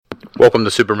Welcome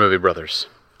to Super Movie Brothers.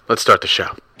 Let's start the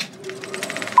show. This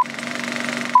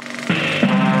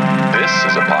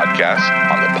is a podcast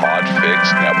on the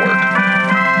Podfix Network.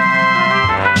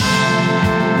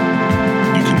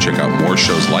 You can check out more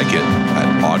shows like it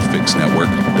at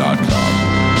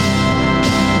podfixnetwork.com.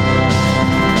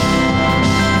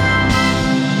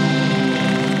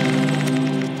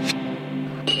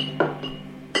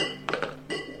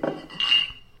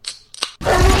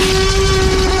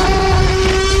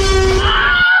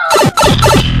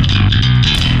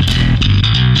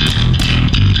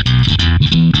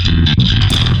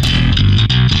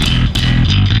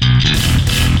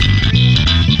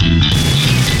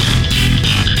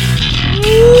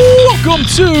 Welcome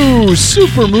to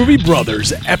Super Movie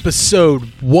Brothers, episode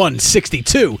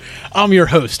 162. I'm your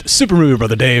host, Super Movie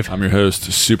Brother Dave. I'm your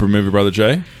host, Super Movie Brother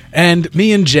Jay. And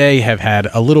me and Jay have had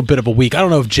a little bit of a week. I don't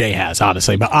know if Jay has,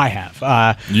 honestly, but I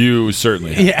have. You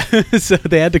certainly have. Yeah, so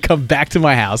they had to come back to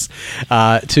my house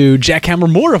to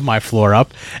jackhammer more of my floor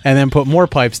up and then put more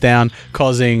pipes down,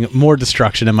 causing more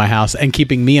destruction in my house and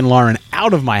keeping me and Lauren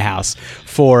out of my house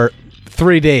for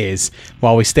 3 days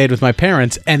while we stayed with my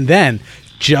parents. And then,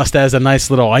 just as a nice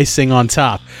little icing on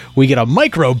top, we get a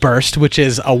microburst, which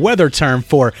is a weather term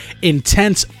for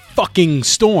intense fucking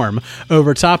storm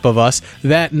over top of us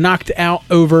that knocked out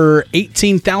over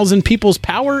 18,000 people's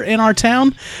power in our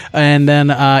town. And then,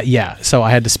 so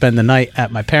I had to spend the night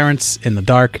at my parents in the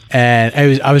dark,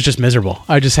 and I was just miserable.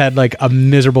 I just had like a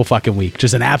miserable fucking week,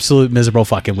 just an absolute miserable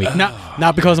fucking week.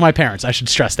 Not because of my parents. I should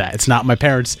stress that. It's not my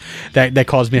parents that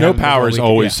caused me to No have a miserable power is week.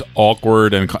 always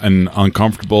awkward and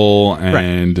uncomfortable,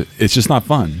 and It's just not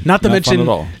fun. Not to mention, fun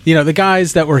at all. you know, the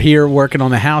guys that were here working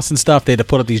on the house and stuff, they had to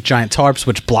put up these giant tarps,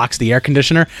 which blocks the air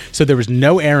conditioner, so there was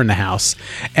no air in the house.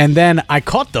 And then I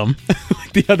caught them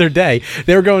the other day.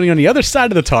 They were going on the other side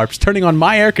of the tarps, turning on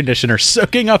my air conditioner,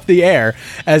 soaking up the air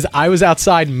as I was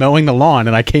outside mowing the lawn,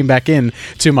 and I came back in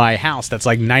to my house that's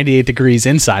like 98 degrees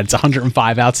inside. It's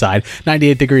 105 outside,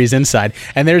 98 degrees inside.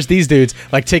 And there's these dudes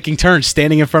like taking turns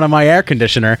standing in front of my air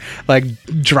conditioner, like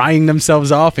drying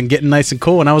themselves off and getting nice and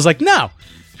cool. And I was like, no,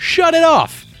 shut it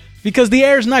off. Because the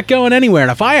air's not going anywhere,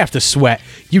 and if I have to sweat,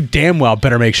 you damn well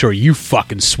better make sure you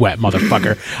fucking sweat,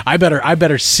 motherfucker. I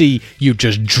better see you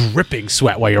just dripping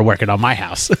sweat while you're working on my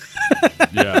house.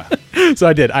 Yeah. So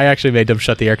I did. I actually made them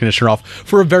shut the air conditioner off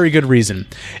for a very good reason.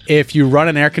 If you run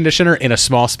an air conditioner in a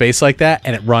small space like that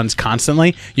and it runs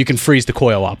constantly, you can freeze the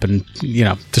coil up and, you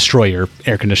know, destroy your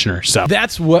air conditioner. So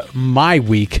that's what my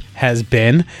week has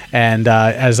been. And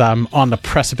as I'm on the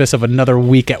precipice of another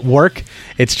week at work,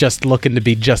 it's just looking to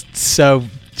be just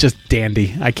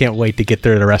dandy. I can't wait to get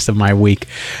through the rest of my week.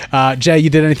 Jay, you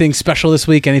did anything special this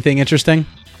week? Anything interesting?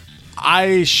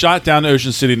 I shot down to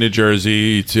Ocean City, New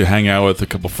Jersey to hang out with a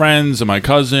couple friends and my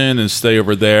cousin and stay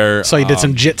over there. So you did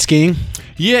some jet skiing?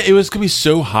 Yeah, it was going to be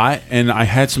so hot, and I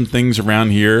had some things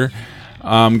around here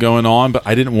going on, but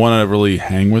I didn't want to really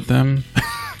hang with them.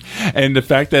 And the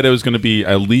fact that it was going to be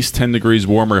at least 10 degrees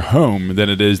warmer home than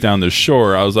it is down the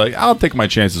shore, I was like, I'll take my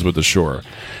chances with the shore.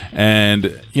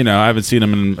 And, you know, I haven't seen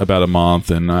him in about a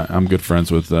month, and I'm good friends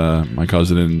with my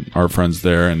cousin and our friends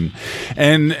there.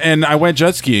 And I went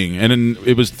jet skiing, and then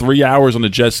it was 3 hours on the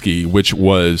jet ski, which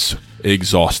was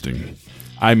exhausting.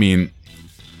 I mean,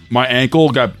 my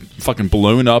ankle got fucking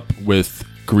blown up with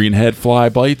greenhead fly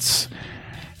bites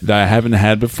that I haven't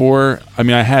had before. I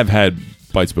mean, I have had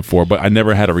bites before, but I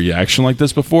never had a reaction like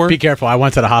this before. Be careful. I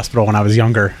went to the hospital when I was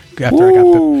younger after I got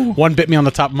bit. One bit me on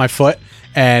the top of my foot,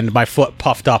 and my foot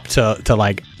puffed up to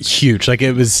like huge. Like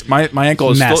it was my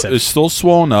ankle is still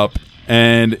swollen up,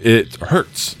 and it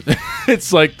hurts.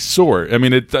 It's like sore. I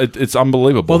mean, it's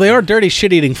unbelievable. Well, they are dirty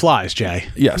shit-eating flies, Jay.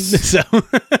 Yes. So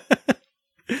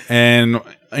and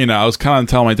you know, I was kind of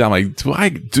telling my dad,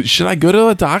 like, should I go to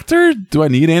a doctor? Do I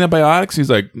need antibiotics? He's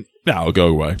like, no, it'll go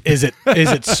away. Is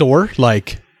it sore?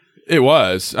 Like it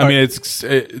was. I mean,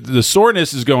 the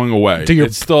soreness is going away.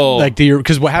 It's still like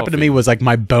because what happened to me was like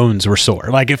my bones were sore.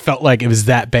 Like it felt like it was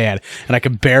that bad, and I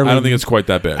could barely. I don't think it's quite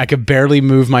that bad. I could barely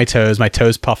move my toes. My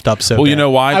toes puffed up so. Well, bad. you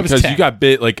know why? Because 10. you got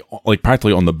bit like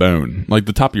practically on the bone. Like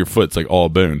the top of your foot's like all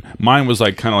bone. Mine was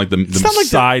like kind of like the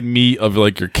side meat of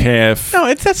like your calf.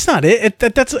 No, that's not it.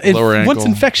 That's lower ankle. Once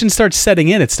infection starts setting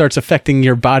in, it starts affecting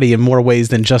your body in more ways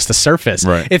than just the surface.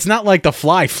 Right. It's not like the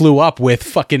fly flew up with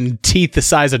fucking teeth the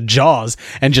size of jaws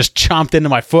and just chomped into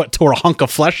my foot, tore a hunk of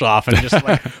flesh off, and just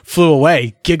like flew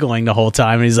away, giggling the whole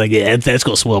time. And he's like, "Yeah, that's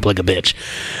gonna swell up like a bitch."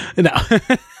 No,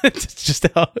 it's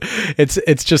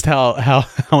just how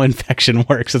infection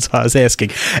works. That's what I was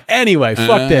asking. Anyway,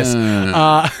 fuck this.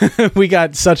 We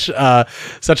got such a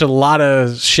lot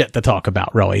of shit to talk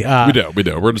about. Really, we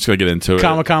do. We're just gonna get into it.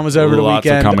 Comic-Con was over the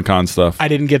weekend. Lots of Comic-Con stuff. I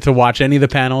didn't get to watch any of the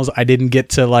panels. I didn't get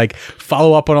to like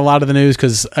follow up on a lot of the news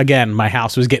because again, my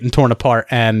house was getting torn apart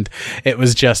and it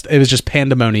was just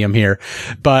pandemonium here.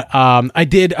 But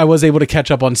I was able to catch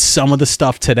up on some of the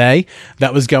stuff today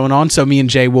that was going on. So me and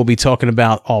Jay will be talking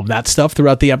about all of that stuff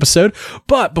throughout the episode.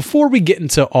 But before we get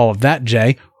into all of that,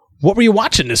 Jay, what were you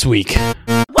watching this week?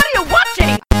 What are you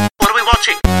watching? What are we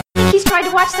watching? I think he's trying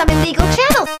to watch some illegal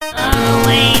channel.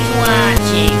 Always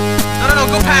watching. No,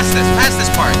 go past this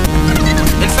part.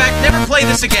 In fact, never play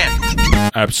this again.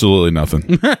 Absolutely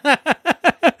nothing.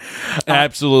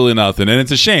 Absolutely nothing. And it's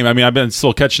a shame. I mean, I've been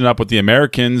still catching up with the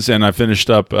Americans, and I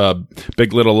finished up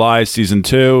Big Little Lies season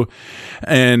 2,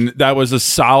 and that was a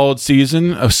solid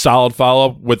season, a solid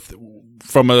follow-up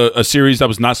from a series that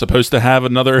was not supposed to have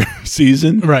another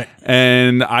season. Right.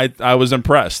 And I was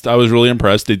impressed. I was really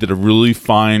impressed. They did a really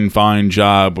fine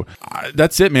job.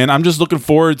 That's it, man. I'm just looking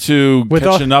forward to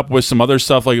catching up with some other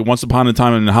stuff like Once Upon a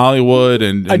Time in Hollywood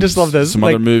and I just love this. Some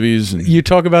like, other movies. And you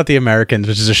talk about The Americans,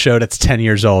 which is a show that's 10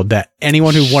 years old that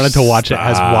anyone who wanted to watch it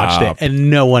has watched it,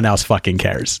 and no one else fucking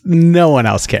cares. No one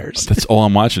else cares. That's all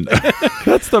I'm watching.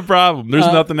 That's the problem. There's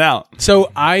nothing out.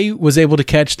 So I was able to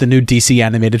catch the new DC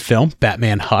animated film,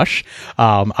 Batman Hush,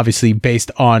 obviously based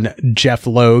on Jeff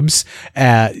Loeb's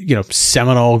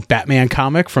seminal Batman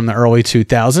comic from the early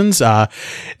 2000s.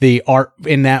 The art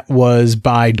in that was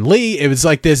by Lee. It was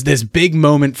like this big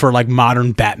moment for like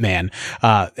modern Batman.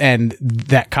 And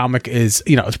that comic is,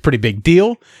 it's a pretty big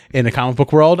deal in the comic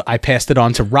book world. I passed it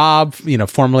on to Rob,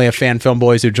 formerly of Fan Film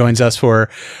Boys, who joins us for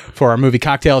our movie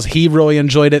cocktails. He really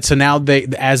enjoyed it. So now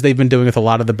as they've been doing with a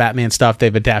lot of the Batman stuff,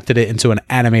 they've adapted it into an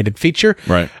animated feature.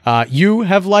 Right. You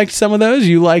have liked some of those.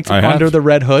 You liked Under the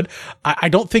Red Hood. I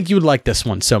don't think you would like this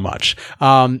one so much.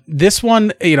 This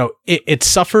one, it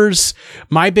suffers.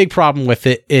 My big problem with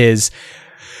it is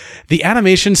the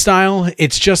animation style.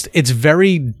 It's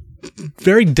very,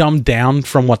 very dumbed down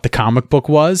from what the comic book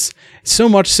was. So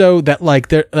much so that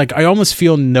I almost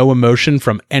feel no emotion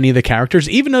from any of the characters,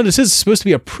 even though this is supposed to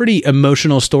be a pretty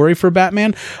emotional story for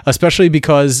Batman, especially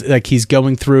because he's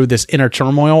going through this inner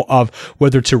turmoil of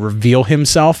whether to reveal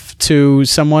himself to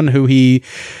someone who he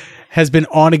has been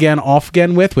on again, off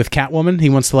again with Catwoman. He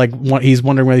wants to he's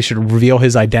wondering whether he should reveal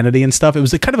his identity and stuff. It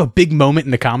was kind of a big moment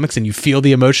in the comics, and you feel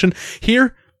the emotion.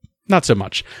 Here, not so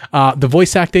much. The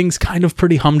voice acting's kind of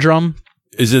pretty humdrum.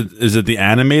 Is it the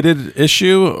animated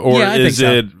issue, or is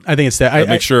it? I think it's that. A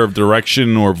mixture of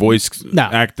direction or voice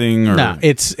acting. Or? No,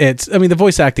 it's. I mean, the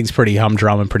voice acting's pretty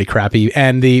humdrum and pretty crappy,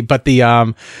 and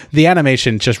the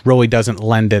animation just really doesn't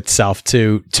lend itself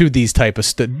to these type of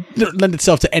lend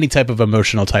itself to any type of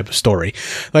emotional type of story.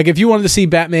 Like if you wanted to see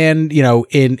Batman,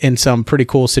 in some pretty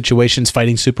cool situations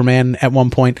fighting Superman at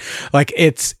one point, like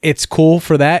it's cool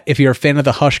for that. If you're a fan of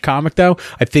the Hush comic, though,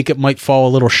 I think it might fall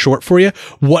a little short for you.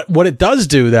 What it does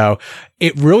do, though,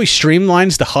 it really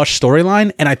streamlines the Hush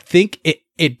storyline, and I think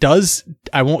it does,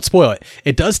 I won't spoil it,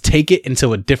 it does take it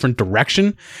into a different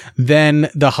direction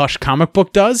than the Hush comic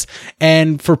book does.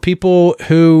 And for people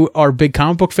who are big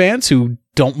comic book fans who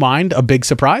don't mind a big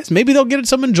surprise, maybe they'll get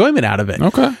some enjoyment out of it.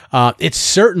 Okay. It's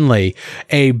certainly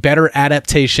a better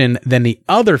adaptation than the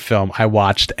other film I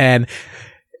watched, and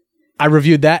I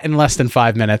reviewed that in less than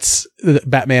 5 minutes,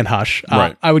 Batman Hush.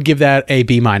 Right. I would give that a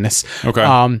B-.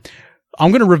 Okay. I'm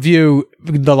going to review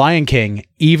The Lion King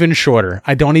even shorter.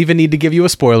 I don't even need to give you a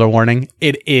spoiler warning.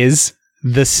 It is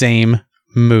the same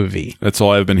movie. That's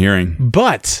all I've been hearing.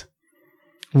 But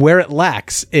where it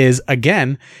lacks is,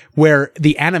 again, where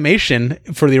the animation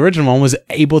for the original one was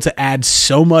able to add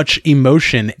so much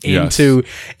emotion into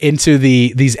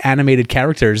these animated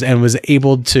characters, and was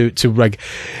able to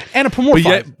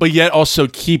anthropomorphize, but yet also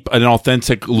keep an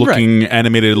authentic looking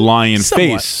animated lion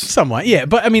face. Somewhat, yeah.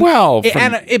 But I mean,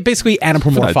 it basically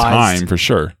anthropomorphized for that time, for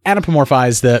sure.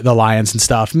 Anthropomorphized the lions and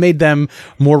stuff, made them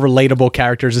more relatable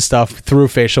characters and stuff through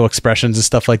facial expressions and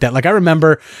stuff like that. Like I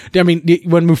remember, when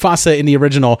Mufasa in the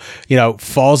original,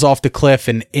 falls off the cliff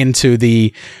and into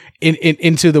the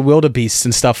wildebeests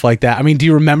and stuff like that. I mean, do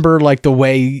you remember the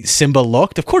way Simba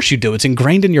looked? Of course you do. It's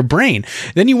ingrained in your brain.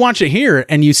 Then you watch it here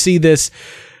and you see this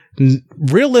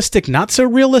realistic, not so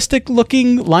realistic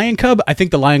looking lion cub. I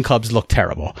think the lion cubs look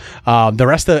terrible. The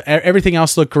rest of everything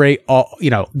else looked great.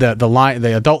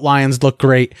 The adult lions look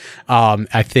great.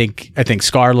 I think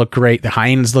Scar looked great. The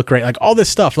hyenas look great. Like all this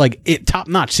stuff, like it top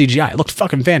notch CGI. It looked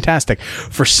fucking fantastic.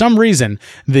 For some reason,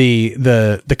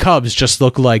 the cubs just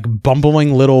look like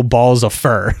bumbling little balls of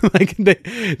fur. Like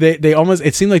they almost,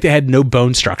 it seemed like they had no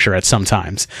bone structure at some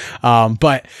times.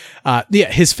 But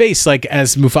his face, like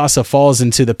as Mufasa falls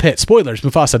into the pit, spoilers,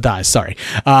 Mufasa dies, sorry.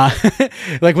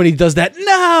 Like when he does that,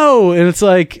 no, and it's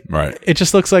like, right, it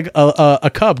just looks like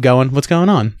a cub going, what's going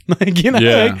on? Like, you know,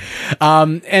 yeah.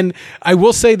 Like, and I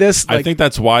will say this, like, I think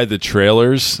that's why the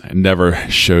trailers never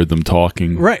showed them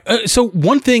talking. Right. So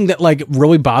one thing that like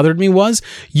really bothered me was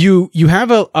you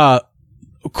have a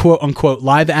quote unquote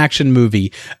live action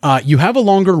movie. You have a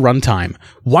longer runtime.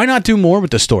 Why not do more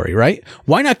with the story, right?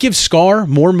 Why not give Scar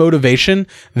more motivation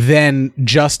than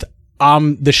just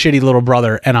I'm the shitty little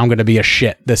brother and I'm going to be a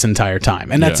shit this entire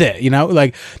time. And that's it, you know,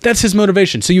 like that's his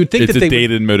motivation. So you would think it's that a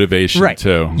dated motivation right.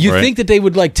 too. You right? think that they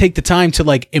would like take the time to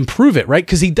like improve it, right?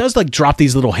 Because he does like drop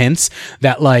these little hints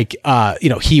that like, that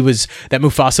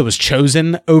Mufasa was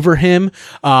chosen over him.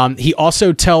 He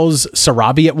also tells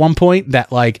Sarabi at one point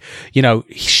that like, you know,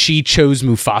 she chose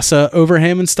Mufasa over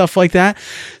him and stuff like that.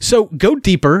 So go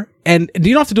deeper. And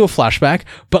you don't have to do a flashback,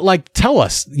 but like tell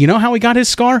us, you know how he got his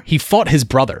scar? He fought his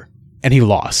brother. And he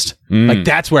lost. Like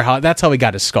that's how he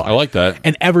got his scar. I like that.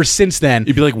 And ever since then,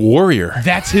 you'd be like warrior.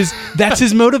 That's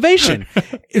his motivation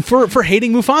for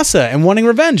hating Mufasa and wanting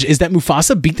revenge is that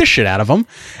Mufasa beat the shit out of him,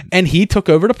 and he took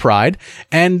over to Pride.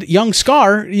 And young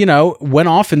Scar, you know, went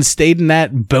off and stayed in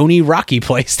that bony rocky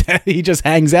place that he just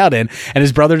hangs out in, and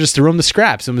his brother just threw him the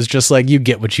scraps and was just like, "You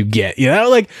get what you get," you know,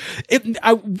 like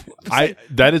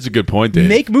that is a good point, Dave.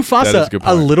 Make Mufasa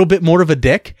a little bit more of a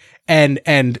dick.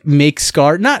 And make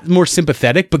Scar not more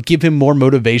sympathetic, but give him more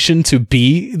motivation to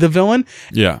be the villain.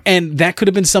 Yeah. And that could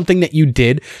have been something that you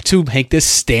did to make this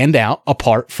stand out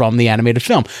apart from the animated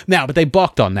film. Now, but they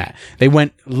balked on that. They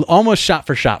went almost shot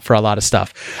for shot for a lot of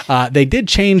stuff. They did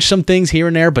change some things here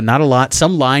and there, but not a lot.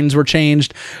 Some lines were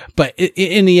changed, but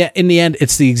in the end,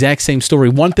 it's the exact same story.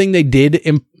 One thing they did,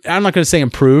 I'm not going to say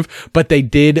improve, but they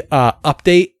did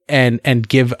update and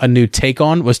give a new take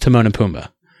on was Timon and Pumbaa.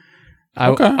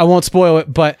 I won't spoil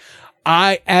it, but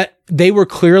they were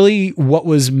clearly what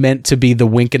was meant to be the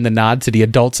wink and the nod to the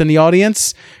adults in the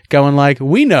audience, going like,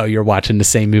 we know you're watching the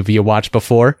same movie you watched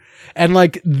before. And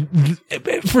like,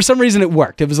 for some reason it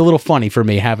worked. It was a little funny for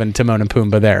me having Timon and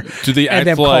Pumbaa there. Do they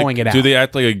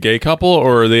act like a gay couple,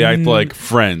 or they act like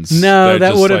friends? No,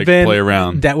 that would have been play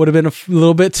around. That would have been a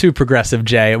little bit too progressive,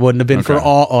 Jay. It wouldn't have been for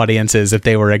all audiences if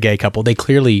they were a gay couple. They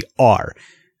clearly are.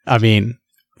 I mean,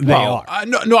 they are.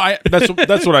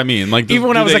 That's what I mean. Like even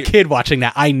when I was a kid watching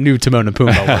that, I knew Timon and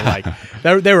Pumbaa were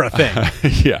like they were a thing.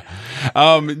 Yeah.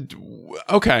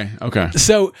 Okay.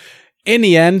 So in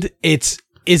the end, is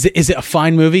it a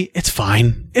fine movie? It's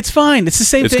fine. It's fine. It's the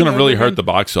same thing. It's going to really hurt the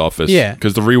box office. Yeah.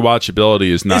 Because the rewatchability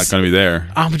is not going to be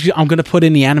there. I'm going to put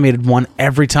in the animated one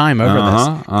every time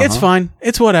over this. It's fine.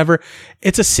 It's whatever.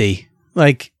 It's a C.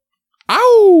 Like,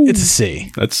 ow! It's a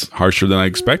C. That's harsher than I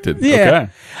expected. Yeah. Okay.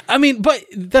 I mean, but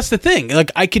that's the thing.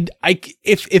 Like,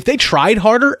 if they tried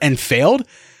harder and failed,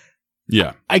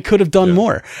 yeah, I could have done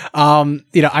more.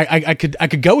 I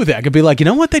could go with it. I could be like, you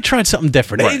know what? They tried something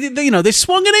different. Right. They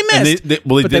swung and they missed. They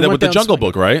did that with the Jungle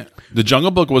Book, right? The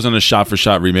Jungle Book wasn't a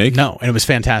shot-for-shot remake. No, and it was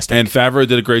fantastic. And Favreau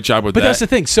did a great job with that. But that's the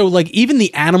thing. So, like, even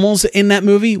the animals in that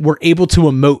movie were able to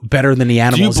emote better than the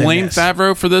animals. Do you blame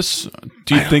Favreau for this?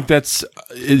 Do you think that's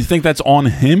on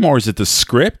him, or is it the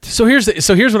script? So here's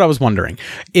what I was wondering.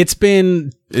 It's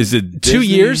been 2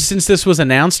 years since this was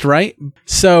announced, right?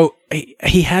 So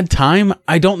he had time.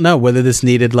 I don't know whether this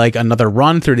needed like another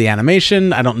run through the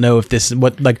animation. I don't know if this I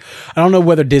don't know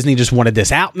whether Disney just wanted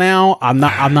this out now. I'm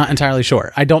not entirely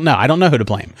sure. I don't know. I don't know who to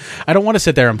blame. I don't want to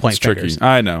sit there and point fingers. Tricky.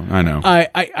 I know.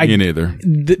 Me neither.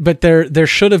 But there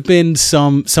should have been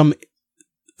some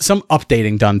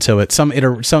updating done to it,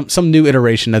 some new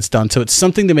iteration that's done to it,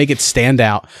 something to make it stand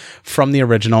out from the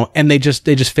original, and they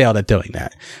just failed at doing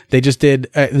that. They just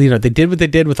did, they did what they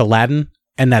did with Aladdin,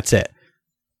 and that's it.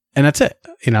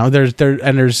 You know,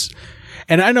 there's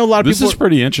And I know a lot of This people. is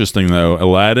pretty interesting, though.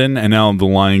 Aladdin and now The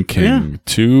Lion King. Yeah.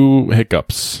 2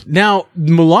 hiccups. Now,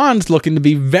 Mulan's looking to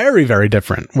be very, very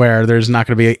different, where there's not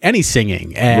going to be any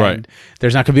singing, and Right.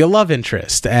 there's not going to be a love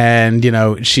interest, and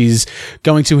she's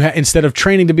going to instead of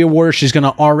training to be a warrior, she's going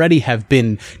to already have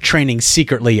been training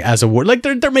secretly as a warrior. Like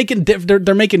they're making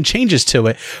they're making changes to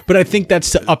it, but I think that's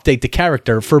to update the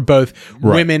character for both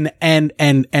women and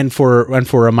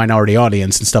for a minority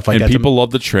audience and stuff like And that. people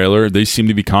love the trailer. They seem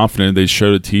to be confident. They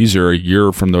showed a teaser a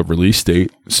year from the release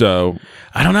date. So,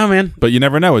 I don't know, man. but you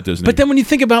never know with Disney. But then when you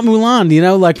think about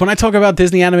Mulan, like when I talk about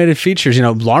Disney animated features,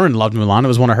 Lauren loved Mulan. It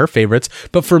was one of her favorites.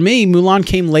 But for me, Mulan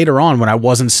came later on when I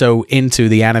wasn't so into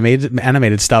the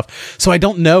animated stuff. So I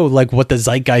don't know like what the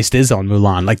zeitgeist is on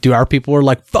Mulan. Like, do our people are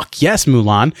like, fuck yes,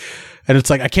 Mulan. And it's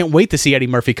like, I can't wait to see Eddie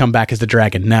Murphy come back as the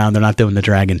dragon. No, they're not doing the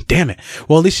dragon. Damn it.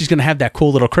 Well, at least she's going to have that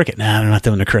cool little cricket. No, they're not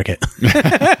doing the cricket.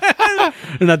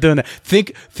 They're not doing that.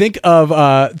 Think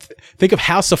of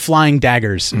House of Flying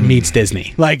Daggers meets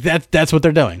Disney. Like that's what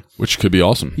they're doing. Which could be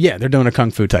awesome. Yeah, they're doing a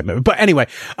kung fu type movie. But anyway,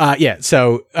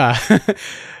 so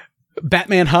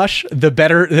Batman Hush, the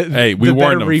better. Hey, we the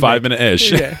warned better them, remake. 5 minute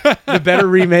ish. Yeah, the better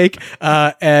remake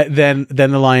than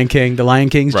The Lion King. The Lion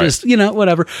King's Right. just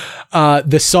whatever.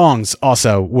 The songs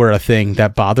also were a thing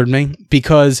that bothered me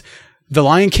because The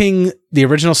Lion King, the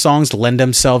original songs lend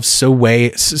themselves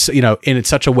in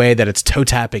such a way that it's toe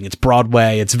tapping, it's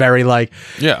Broadway, it's very like.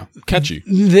 Yeah, catchy.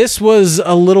 This was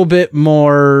a little bit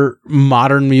more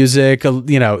modern music,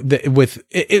 it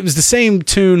was the same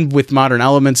tune with modern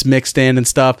elements mixed in and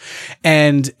stuff.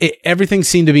 And everything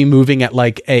seemed to be moving at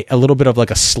like a little bit of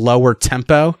like a slower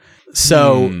tempo.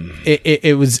 So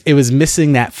it was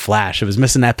missing that flash. It was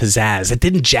missing that pizzazz. It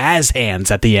didn't jazz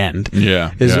hands at the end.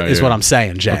 Yeah. Is what I'm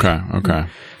saying, Jay. Okay.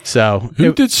 So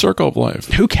Who did Circle of Life?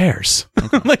 who cares?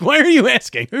 Like, why are you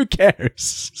asking? Who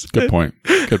cares? Good point.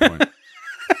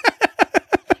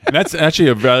 And that's actually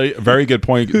a very, very good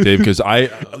point, Dave, because I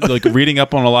like reading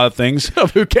up on a lot of things.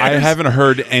 Who cares? I haven't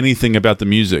heard anything about the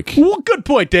music. Well, good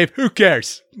point, Dave. Who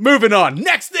cares? Moving on.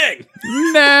 Next thing.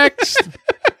 Next.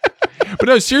 But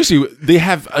no, seriously, they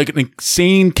have like an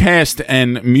insane cast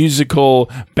and musical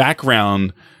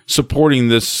background supporting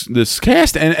this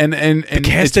cast, and cast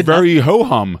it's did very ho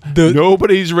hum.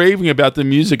 Nobody's raving about the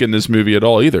music in this movie at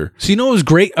all either. So what was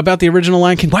great about the original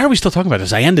Lion King? Why are we still talking about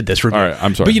this? I ended this review. All right,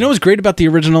 I'm sorry. But what was great about the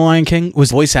original Lion King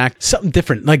was voice act, something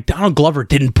different. Like Donald Glover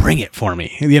didn't bring it for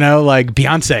me. Like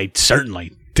Beyonce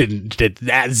certainly did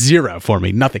that. Zero for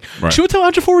me. Nothing. Right.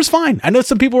 Chiwetel Ejiofor was fine. I know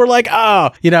some people were like,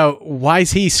 why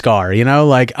is he Scar?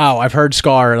 Like, I've heard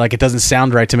Scar. Like, it doesn't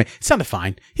sound right to me. It sounded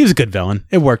fine. He was a good villain.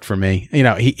 It worked for me.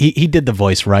 He did the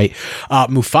voice right.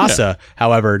 Mufasa,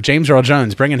 however, James Earl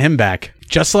Jones, bringing him back.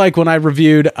 Just like when I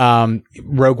reviewed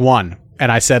Rogue One.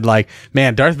 And I said, like,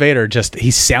 man, Darth Vader he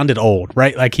sounded old,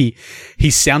 right? Like he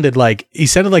sounded like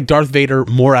Darth Vader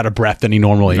more out of breath than he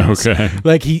normally is. Okay.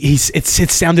 Like it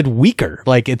sounded weaker.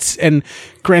 Like and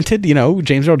granted,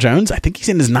 James Earl Jones, I think he's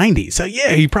in his 90s. So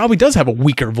yeah, he probably does have a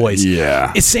weaker voice.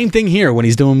 Yeah. It's same thing here when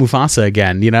he's doing Mufasa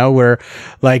again, where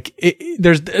like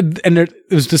there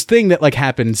was this thing that like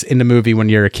happens in the movie when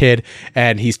you're a kid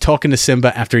and he's talking to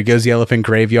Simba after he goes to the elephant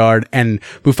graveyard and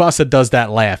Mufasa does that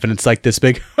laugh and it's like this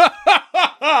big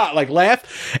like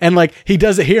laugh and like he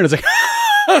does it here and it's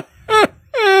like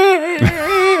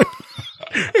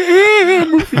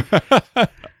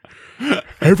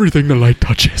everything the light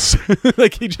touches.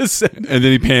 Like he just said. And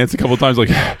then he pants a couple times like,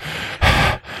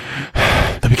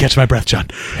 let me catch my breath, John.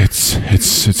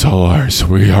 It's all ours.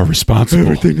 We are responsible.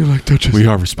 Everything the light touches. We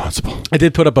are responsible. I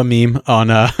did put up a meme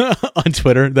on on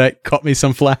Twitter that caught me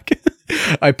some flack.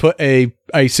 I put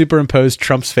I superimposed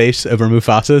Trump's face over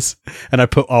Mufasa's, and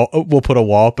we'll put a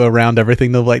wall around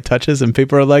everything the light touches, and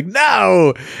people are like,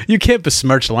 "No, you can't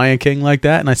besmirch Lion King like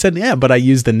that." And I said, "Yeah, but I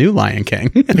used the new Lion King.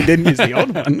 I didn't use the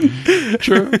old one."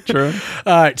 True.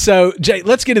 All right, so Jay,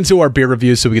 let's get into our beer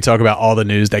reviews so we can talk about all the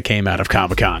news that came out of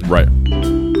Comic-Con. Right.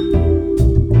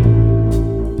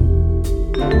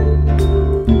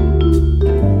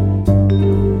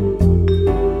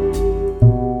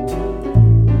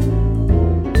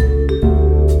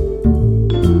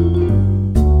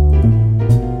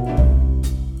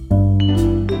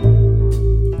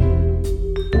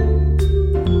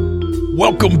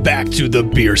 Welcome back to the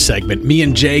beer segment. Me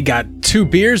and Jay got 2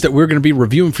 beers that we're going to be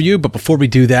reviewing for you, but before we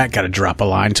do that, got to drop a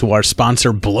line to our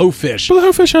sponsor, Blowfish.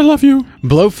 Blowfish, I love you.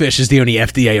 Blowfish is the only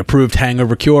FDA-approved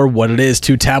hangover cure. What it is,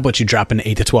 2 tablets, you drop in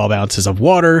 8 to 12 ounces of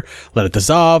water, let it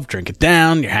dissolve, drink it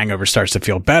down, your hangover starts to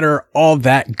feel better, all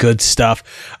that good stuff.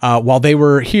 While they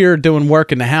were here doing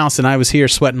work in the house and I was here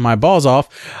sweating my balls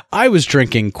off, I was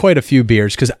drinking quite a few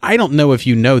beers, because I don't know if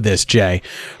you know this, Jay,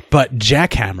 but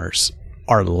jackhammers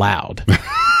are loud.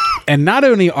 And not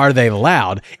only are they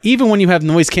loud, even when you have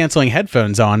noise-canceling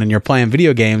headphones on and you're playing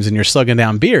video games and you're slugging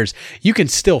down beers, you can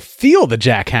still feel the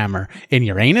jackhammer in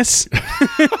your anus,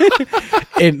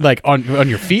 in, like on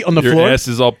your feet on the floor. Your ass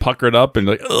is all puckered up and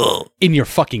like, ugh. In your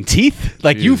fucking teeth.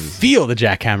 Like, you feel the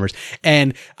jackhammers.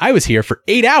 And I was here for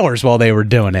 8 hours while they were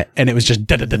doing it, and it was just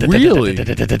Really?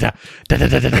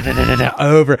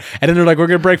 over. And then they're like, we're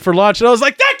going to break for lunch. And I was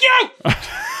like, thank you!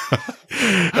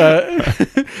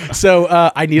 So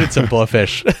I needed some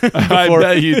Blowfish. I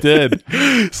bet you did.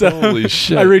 So Holy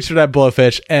shit. I reached for that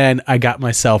Blowfish and I got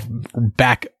myself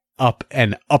back up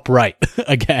and upright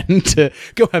again to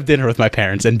go have dinner with my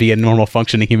parents and be a normal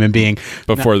functioning human being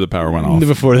Before the power went off.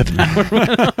 before the power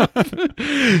went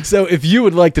off. So if you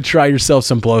would like to try yourself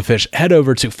some Blowfish, head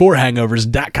over to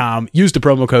 4hangovers.com, use the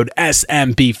promo code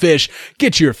SMBFish,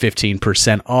 get your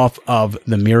 15% off of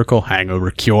the Miracle Hangover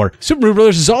Cure. Super Brew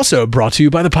Brothers is also brought to you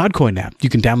by the Podcoin app. You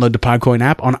can download the Podcoin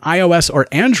app on iOS or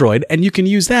Android, and you can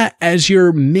use that as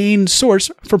your main source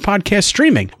for podcast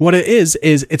streaming. What it is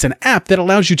it's an app that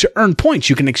allows you to earn points.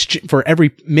 You can exchange for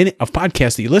every minute of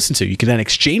podcast that you listen to. You can then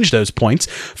exchange those points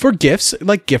for gifts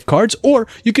like gift cards, or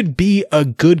you could be a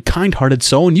good, kind-hearted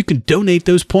soul and you can donate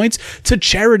those points to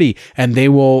charity, and they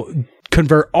will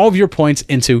convert all of your points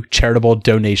into charitable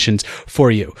donations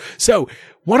for you. So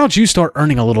why don't you start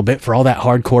earning a little bit for all that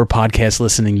hardcore podcast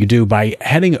listening you do by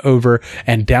heading over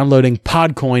and downloading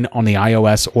Podcoin on the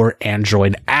iOS or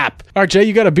Android app. All right, Jay,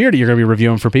 you got a beer that you're going to be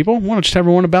reviewing for people. Why don't you tell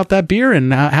everyone about that beer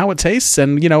and how it tastes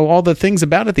and, you know, all the things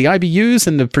about it, the IBUs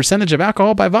and the percentage of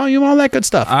alcohol by volume, all that good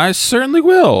stuff. I certainly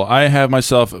will. I have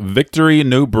myself Victory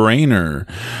No Brainer.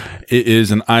 It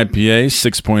is an IPA,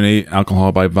 6.8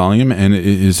 alcohol by volume, and it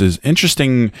is an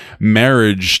interesting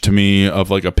marriage to me of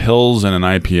like a Pils and an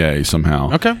IPA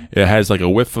somehow. Okay. It has like a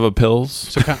whiff of a Pils.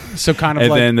 So kind of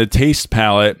And like... then the taste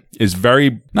palette is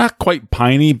very, not quite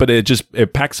piney, but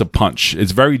it packs a punch.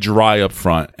 It's very dry up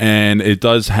front, and it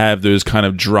does have those kind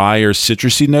of drier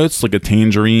citrusy notes, like a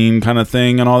tangerine kind of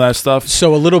thing and all that stuff.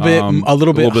 So a little bit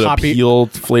hoppy, of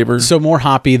peeled flavor. So more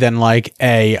hoppy than like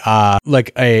a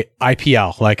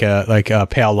IPL, like a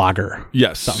pale lager.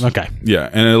 Yes. Something. Okay. Yeah,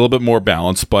 and a little bit more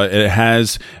balanced, but it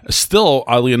has still,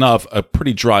 oddly enough, a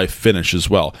pretty dry finish as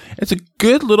well. It's a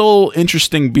good little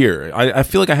interesting beer. I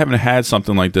feel like I haven't had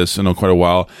something like this in quite a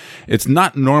while. It's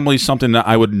not normally something that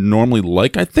I would normally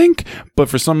like, I think, but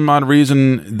for some odd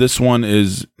reason, this one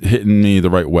is hitting me the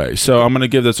right way. So I'm going to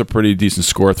give this a pretty decent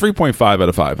score, 3.5 out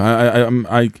of 5.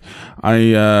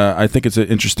 I think it's an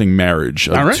interesting marriage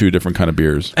of two different kind of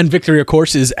beers. And Victory, of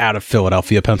course, is out of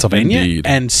Philadelphia, Pennsylvania. Indeed.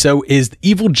 And so is the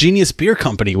Evil Genius Beer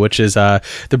Company, which is the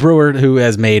brewer who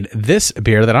has made this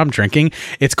beer that I'm drinking.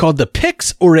 It's called The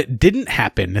Picks or It Didn't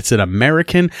Happen. It's an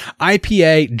American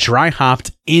IPA, dry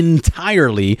hopped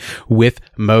entirely with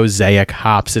Mosaic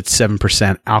hops. It's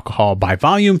 7% alcohol by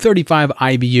volume, 35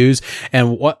 IBUs.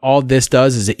 And what all this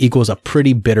does is it equals a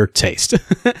pretty bitter taste.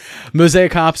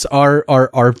 Mosaic hops are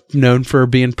known for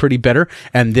being pretty bitter,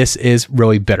 and this is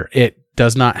really bitter. It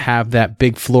does not have that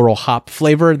big floral hop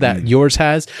flavor that yours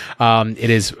has. It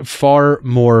is far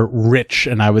more rich,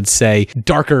 and I would say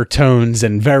darker tones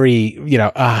and very,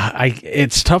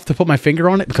 it's tough to put my finger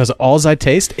on it because all I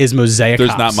taste is Mosaic hops.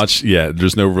 There's not much,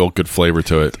 there's no real good flavor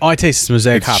to it. All I taste is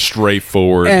Mosaic hops.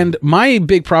 Straightforward. And my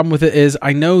big problem with it is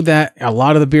I know that a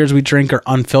lot of the beers we drink are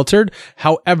unfiltered.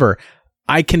 However,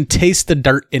 I can taste the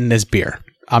dirt in this beer.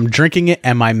 I'm drinking it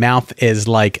and my mouth is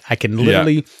like, I can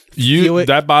literally feel it.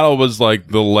 That bottle was like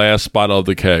the last bottle of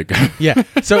the keg. Yeah.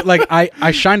 So like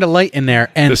I shined a light in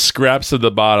there and the scraps of the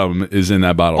bottom is in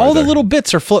that bottle. All the little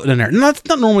bits are floating in there. And that's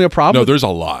not normally a problem. No, there's a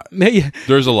lot.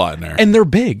 There's a lot in there. And they're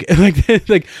big.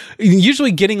 like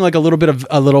usually getting like a little bit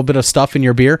of stuff in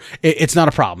your beer, it's not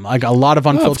a problem. Like a lot of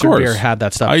unfiltered beer had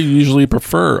that stuff. I usually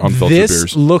prefer unfiltered beers.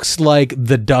 This looks like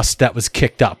the dust that was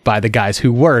kicked up by the guys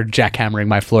who were jackhammering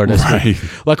my floor this week.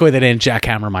 Luckily, they didn't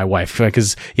jackhammer my wife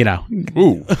because,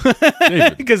 Ooh.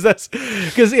 because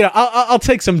I'll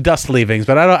take some dust leavings,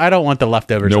 but I don't want the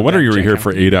leftovers. No of wonder that you were here jackhammer.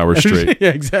 for 8 hours straight. Yeah,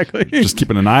 exactly. Just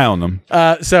keeping an eye on them.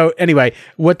 So anyway,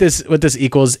 what this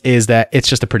equals is that it's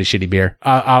just a pretty shitty beer.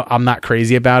 I'm not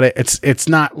crazy about it. It's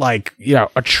not like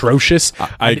atrocious.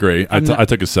 I agree. I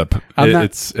took a sip.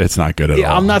 It's not good at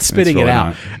all. I'm not spitting It's it really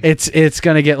out. not. It's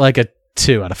gonna get like a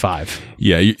 2 out of 5.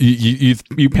 Yeah,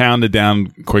 you pound it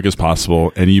down quick as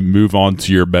possible, and you move on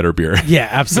to your better beer. Yeah,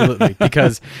 absolutely.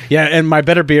 Because and my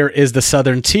better beer is the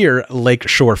Southern Tier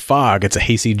Lakeshore Fog. It's a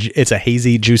hazy,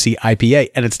 juicy IPA,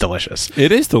 and it's delicious.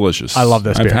 It is delicious. I love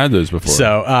this beer. I've had those before.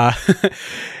 So,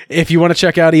 if you want to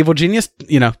check out Evil Genius,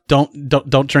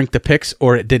 don't drink the picks,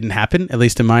 or it didn't happen, at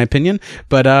least in my opinion.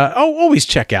 But always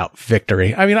check out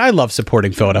Victory. I mean, I love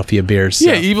supporting Philadelphia beers. So.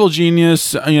 Yeah, Evil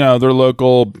Genius, they're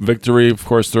local. Victory, of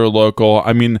course, they're local.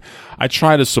 I mean, I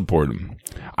try to support them.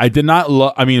 I did not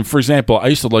love, for example, I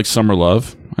used to like Summer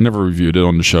Love. I never reviewed it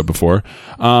on the show before.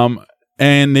 And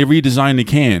they redesigned the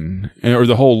can, or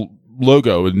the whole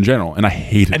logo in general, and I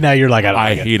hated it. And now you're like,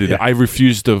 I hated it. I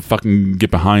refused to fucking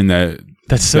get behind that.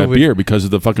 That's so that weird. beer because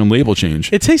of the fucking label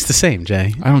change. It tastes the same,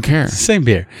 Jay. I don't care. It's the same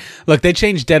beer. Look, they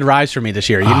changed Dead Rise for me this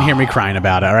year. You didn't hear me crying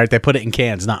about it, all right? They put it in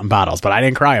cans, not in bottles, but I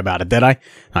didn't cry about it, did I?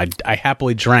 I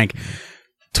happily drank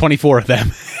 24 of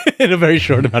them in a very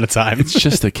short amount of time. It's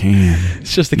just a can.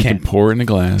 It's just a You can. can pour it in a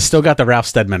glass. Still got the Ralph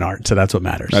Steadman art, so that's what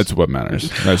matters. That's what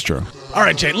matters. That's true. All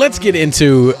right, Jay, let's get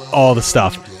into all the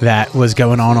stuff that was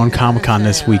going on Comic-Con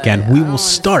this weekend. We will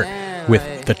start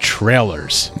with the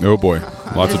trailers. Oh boy,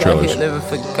 lots of trailers. Living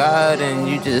for God, and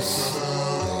you just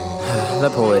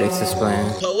let Poetics explain.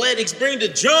 Poetics, bring the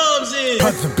drums in.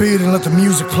 Cut the beat and let the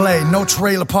music play. No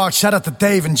trailer park. Shout out to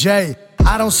Dave and Jay.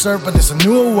 I don't serve, but there's a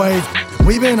newer wave.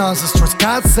 We've been on since trust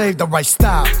God saved the right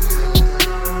stop.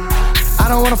 I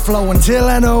don't wanna flow until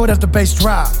I know that the bass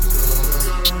drop.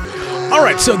 All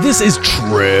right, so this is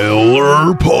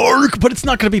Trailer Park, but it's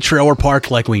not going to be Trailer Park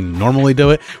like we normally do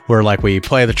it, where like we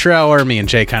play the trailer, me and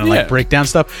Jay kind of like break down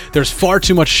stuff. There's far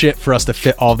too much shit for us to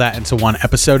fit all that into one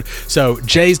episode. So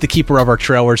Jay's the keeper of our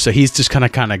trailers, so he's just kind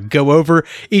of go over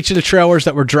each of the trailers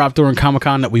that were dropped during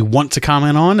Comic-Con that we want to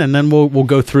comment on, and then we'll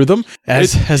go through them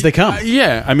as they come.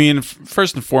 Yeah,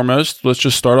 first and foremost, let's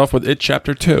just start off with It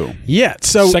Chapter 2. Yeah,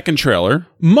 so second trailer.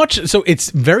 So it's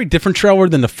very different trailer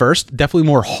than the first, definitely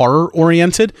more horror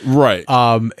oriented. Right.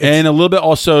 And a little bit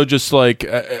also just like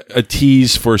a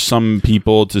tease for some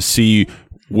people to see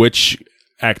which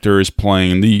actor is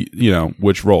playing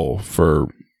which role for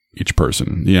each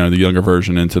person, the younger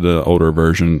version into the older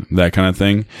version, that kind of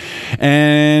thing.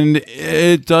 And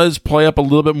it does play up a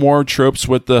little bit more tropes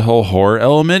with the whole horror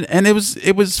element. And it was,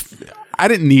 I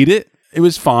didn't need it. It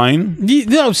was fine.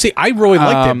 No, see, I really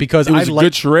liked it because it was a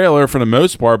good trailer for the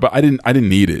most part, but I didn't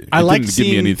need it. I liked didn't give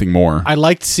me anything more. I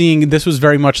liked seeing this was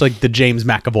very much like the James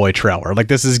McAvoy trailer. Like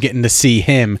this is getting to see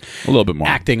him a little bit more,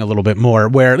 acting a little bit more.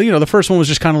 Where the first one was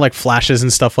just kind of like flashes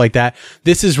and stuff like that.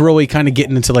 This is really kind of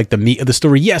getting into like the meat of the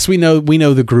story. Yes, we know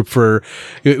the group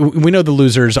we know the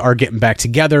losers are getting back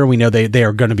together. We know they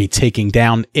are going to be taking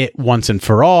down it once and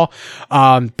for all.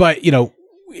 But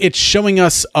it's showing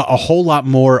us a whole lot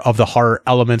more of the horror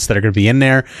elements that are going to be in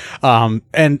there.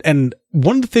 And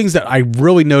one of the things that I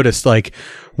really noticed, like,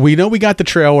 we know we got the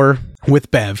trailer with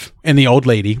Bev and the old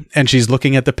lady, and she's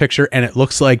looking at the picture, and it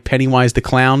looks like Pennywise the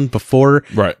clown before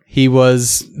he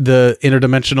was the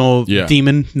interdimensional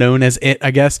demon known as It,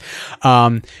 I guess.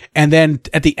 And then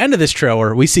at the end of this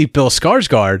trailer, we see Bill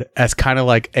Skarsgård as kind of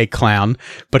like a clown,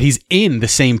 but he's in the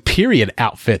same period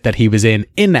outfit that he was in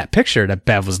that picture that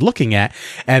Bev was looking at.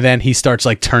 And then he starts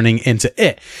like turning into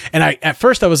It. And at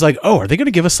first I was like, oh, are they going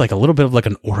to give us like a little bit of like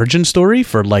an origin story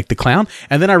for like the clown?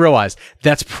 And then I realized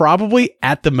that's probably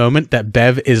at the moment that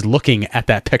Bev is looking at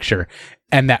that picture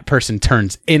and that person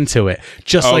turns into it,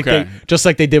 just like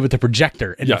they did with the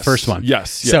projector in the first one. Yes.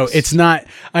 So it's not.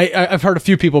 I've heard a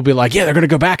few people be like, "Yeah, they're going to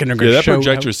go back and they're going to show." That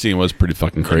projector scene was pretty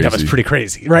fucking crazy. That was pretty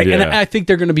crazy, right? Yeah. And I think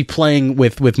they're going to be playing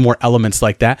with more elements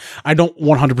like that. I don't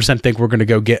 100% think we're going to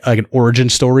go get like an origin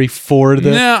story for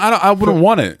the. No, I wouldn't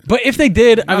want it. But if they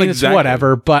did, Not it's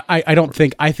whatever. But I don't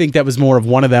think. I think that was more of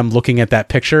one of them looking at that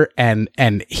picture and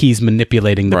he's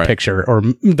manipulating the picture or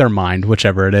their mind,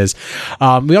 whichever it is.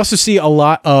 We also see a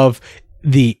lot of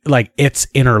the like its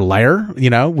inner lair.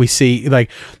 We see like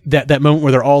that moment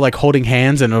where they're all like holding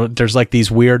hands and there's like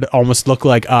these weird, almost look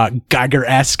like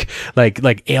Geiger-esque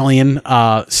like alien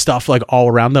stuff like all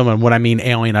around them. And when I mean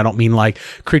alien, I don't mean like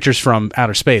creatures from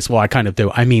outer space. Well, I kind of do.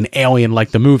 I mean alien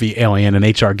like the movie Alien and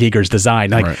H.R. Giger's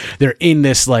design. Like they're in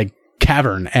this like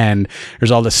cavern, and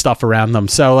there's all this stuff around them.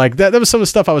 So like that was some of the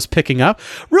stuff I was picking up.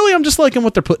 Really, I'm just liking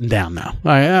what they're putting down now.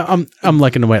 I'm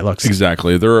liking the way it looks.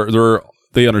 Exactly.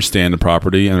 They understand the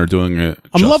property and they're doing it.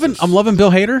 I'm loving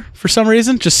Bill Hader for some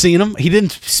reason. Just seeing him, he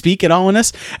didn't speak at all in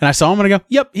this, and I saw him and I go,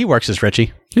 "Yep, he works as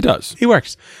Richie. He does. He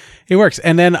works."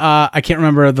 And then I can't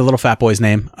remember the little fat boy's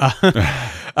name.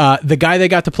 The guy they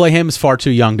got to play him is far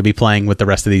too young to be playing with the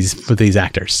rest of these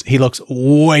actors. He looks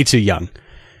way too young.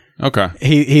 Okay.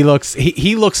 He looks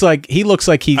like he's.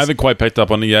 I haven't quite picked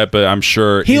up on it yet, but I'm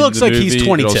sure he looks like he's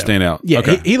 22. It'll stand out. Yeah,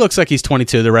 okay. he looks like he's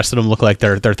 22. The rest of them look like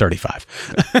they're 35.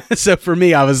 So for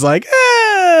me, I was like,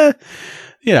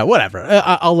 whatever.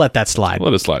 I'll let that slide.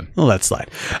 Let it slide. I'll let it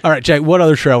slide. All right, Jay. What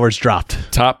other trailers dropped?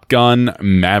 Top Gun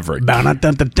Maverick.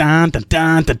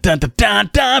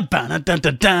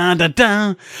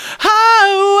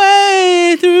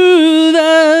 Highway through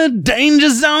the danger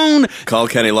zone. Call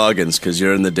Kenny Loggins because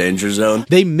you're in the danger zone.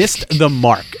 They missed the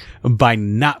mark by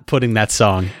not putting that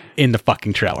song in the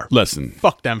fucking trailer. Listen,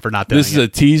 fuck them for not doing it. This is a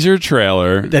teaser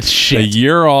trailer. That's shit. A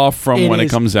year off from when it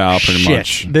comes out, pretty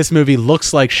much. This movie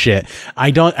looks like shit. I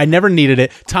never needed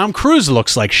it. Tom Cruise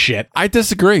looks like shit. I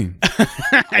disagree.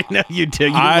 I know you do.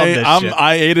 You love this shit.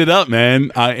 I ate it up,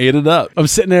 man. I ate it up. I'm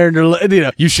sitting there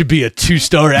and you should be a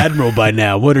 2-star admiral by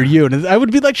now. What are you? And I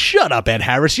would be like, shut up, Ed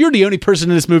Harris. You're the only person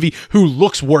in this movie who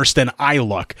looks worse than I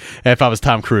look. If I was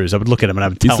Tom Cruise, I would look at him and I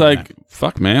would tell him. He's like,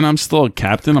 fuck, man. I'm still a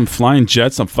captain. I'm flying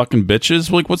jets. I'm fucking bitches.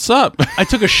 Like, what's up? I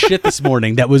took a shit this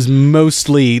morning that was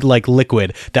mostly like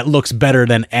liquid that looks better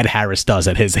than Ed Harris does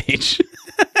at his age.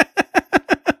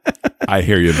 I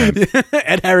hear you, man.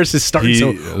 Ed Harris is starting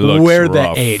to wear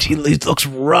that age. He looks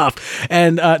rough.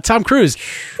 And Tom Cruise,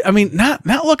 I mean, not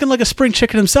looking like a spring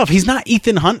chicken himself. He's not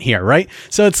Ethan Hunt here, right?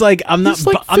 So it's like I'm not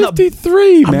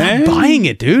 53, man. I'm not buying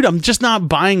it, dude. I'm just not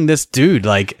buying this dude.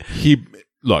 Like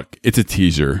look, it's a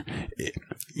teaser.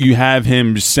 You have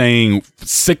him saying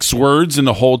 6 words in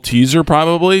the whole teaser,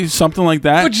 probably something like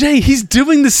that. But Jay, he's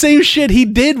doing the same shit he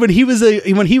did when he was a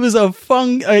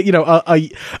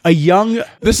young.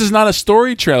 This is not a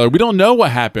story trailer. We don't know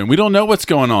what happened. We don't know what's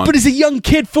going on. But he's a young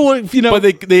kid full of But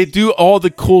they do all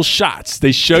the cool shots.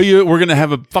 They show you we're gonna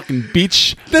have a fucking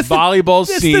beach volleyball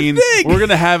scene. We're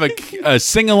gonna have a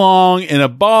sing along in a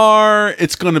bar.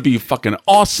 It's gonna be fucking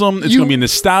awesome. It's gonna be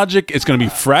nostalgic. It's gonna be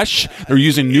fresh. They're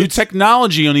using new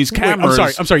technology on these cameras.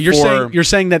 Wait, I'm sorry. You're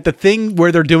saying that the thing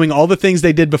where they're doing all the things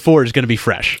they did before is going to be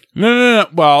fresh. No.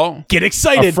 Well, get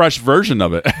excited. A fresh version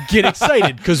of it. Get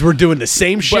excited because we're doing the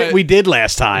same shit we did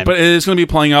last time. But it's going to be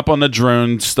playing up on the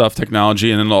drone stuff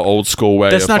technology and in the old school way.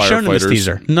 That's not shown in this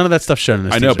teaser. None of that stuff's shown in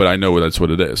this teaser. I know, but I know that's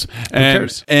what it is. Who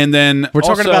cares? And then we're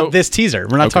talking about this teaser.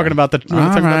 We're not talking about the. All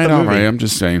right. I'm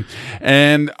just saying.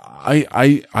 And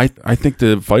I think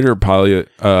the fighter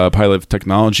pilot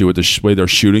technology with the way they're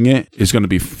shooting it is going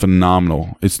to be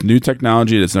phenomenal. It's new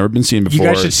technology that's never been seen before.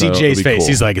 You guys should see Jay's face. Cool.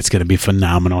 He's like, it's going to be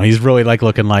phenomenal. He's really like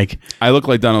looking like I look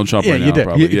like Donald Trump right now.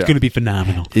 Probably. It's going to be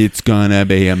phenomenal. It's going to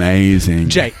be amazing.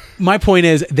 Jay, my point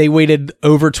is they waited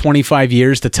over 25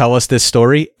 years to tell us this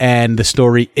story, and the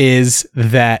story is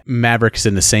that Maverick's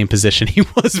in the same position he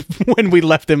was when we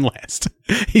left him last.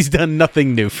 He's done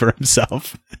nothing new for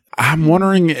himself. I'm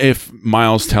wondering if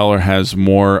Miles Teller has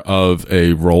more of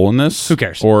a role in this. Who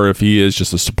cares? Or if he is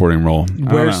just a supporting role.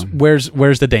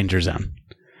 Where's the danger zone?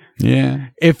 Yeah.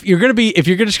 If you're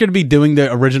just gonna be doing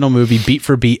the original movie beat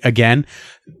for beat again,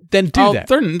 then do that.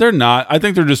 They're not. I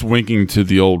think they're just winking to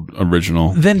the old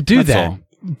original. Then do That's that. all.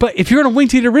 But if you're gonna wink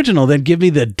to the original, then give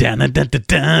me the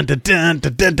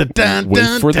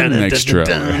wait for the next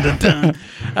trailer.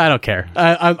 I don't care.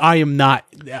 I am not.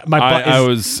 My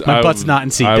butt's not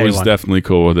in seat. I was one. definitely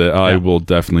cool with it. Yeah. I will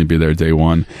definitely be there day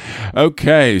one.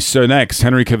 Okay, so next,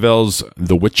 Henry Cavill's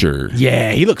The Witcher.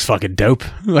 Yeah, he looks fucking dope.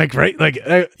 Like right, like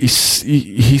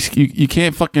you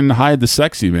can't fucking hide the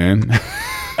sexy, man.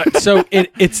 So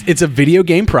it's a video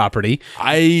game property.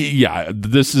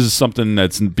 This is something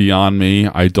that's beyond me.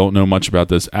 I don't know much about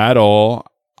this at all.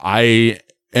 I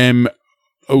am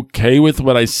okay with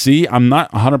what I see. I'm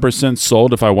not 100%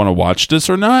 sold if I want to watch this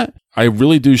or not. I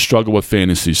really do struggle with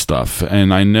fantasy stuff,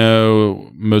 and I know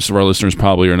most of our listeners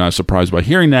probably are not surprised by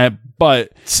hearing that.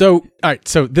 But so, all right.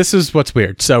 So this is what's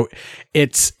weird. So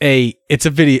it's a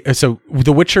video. So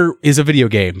The Witcher is a video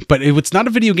game, but it's not a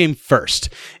video game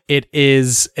first. It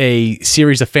is a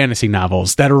series of fantasy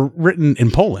novels that are written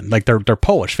in Poland. Like they're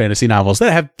Polish fantasy novels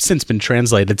that have since been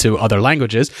translated to other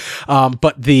languages.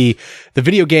 But the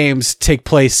video games take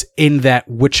place in that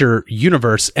Witcher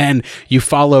universe, and you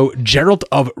follow Geralt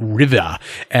of Rivia,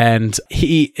 and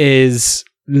he is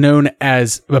known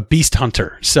as a beast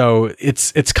hunter. So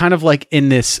it's kind of like in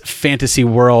this fantasy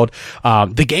world.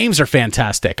 The games are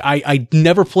fantastic. I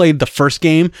never played the first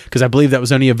game because I believe that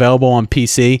was only available on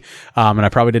PC, and I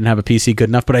probably didn't have a PC good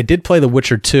enough, but I did play The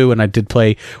Witcher 2 and I did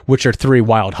play Witcher 3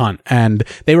 Wild Hunt, and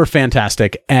they were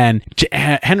fantastic. And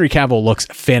Henry Cavill looks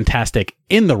fantastic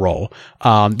in the role.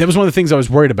 That was one of the things I was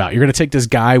worried about. You're going to take this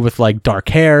guy with like dark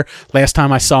hair. Last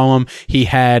time I saw him, he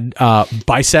had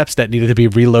biceps that needed to be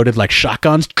reloaded like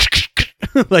shotguns.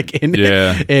 Like in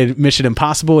Mission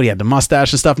Impossible, he had the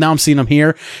mustache and stuff. Now I'm seeing him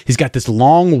here. He's got this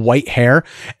long white hair,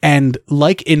 and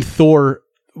like in Thor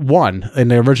 1, in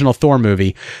the original Thor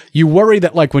movie, you worry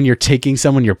that like when you're taking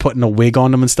someone, you're putting a wig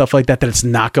on them and stuff like that it's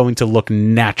not going to look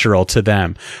natural to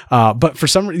them. But for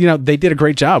some, they did a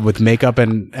great job with makeup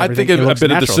and everything. I think a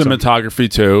bit of the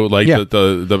cinematography too, like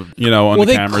the on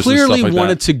the cameras. They clearly and stuff like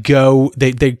wanted that. to go.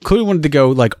 They clearly wanted to go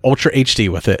like ultra HD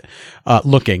with it,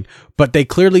 looking. But they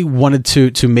clearly wanted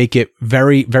to make it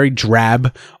very, very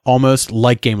drab, almost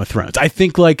like Game of Thrones. I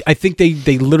think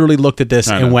they literally looked at this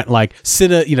and went like,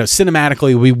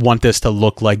 cinematically, we want this to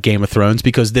look like Game of Thrones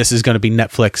because this is going to be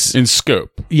Netflix in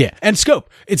scope. Yeah, and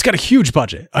scope. It's got a huge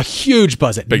budget,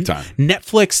 big time.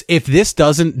 Netflix. If this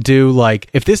doesn't break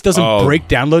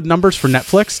download numbers for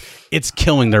Netflix, it's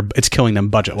killing them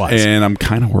budget wise. And I'm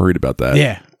kind of worried about that.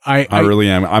 Yeah. I really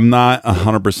am. I'm not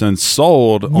 100%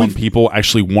 sold on people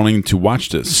actually wanting to watch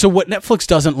this. So what Netflix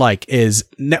doesn't like is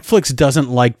Netflix doesn't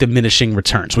like diminishing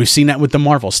returns. We've seen that with the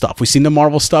Marvel stuff. We've seen the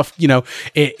Marvel stuff,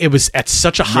 it was at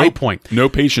such a high point. No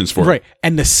patience for it. Right.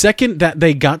 And the second that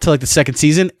they got to like the second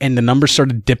season and the numbers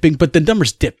started dipping, but the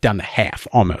numbers dipped down to half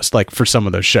almost, like for some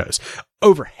of those shows.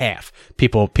 Over half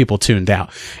people tuned out.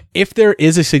 If there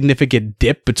is a significant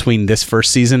dip between this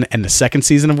first season and the second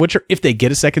season of Witcher, if they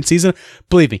get a second season,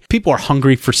 believe me, people are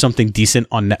hungry for something decent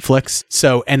on Netflix.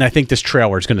 So, and I think this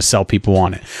trailer is going to sell people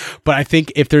on it. But I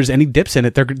think if there's any dips in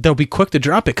it, they'll be quick to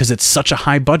drop it because it's such a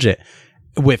high budget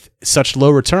with such low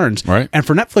returns. Right. And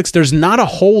for Netflix, there's not a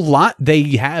whole lot they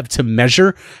have to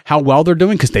measure how well they're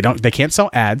doing because they can't sell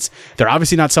ads. They're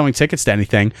obviously not selling tickets to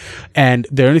anything. And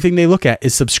the only thing they look at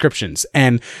is subscriptions.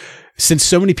 And since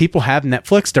so many people have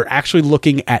Netflix, they're actually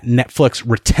looking at Netflix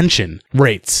retention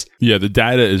rates. Yeah, the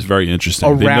data is very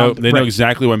interesting. They know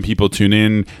exactly when people tune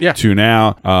in, tune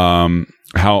out,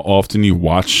 how often you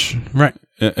watch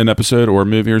an episode or a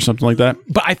movie or something like that.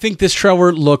 But I think this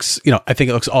trailer looks, I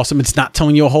think it looks awesome. It's not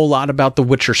telling you a whole lot about the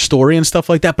Witcher story and stuff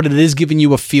like that, but it is giving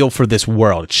you a feel for this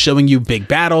world. It's showing you big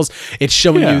battles. It's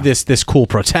showing you this cool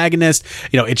protagonist.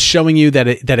 It's showing you that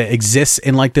it exists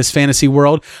in like this fantasy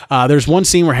world. There's one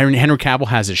scene where Henry Cavill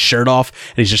has his shirt off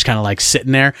and he's just kind of like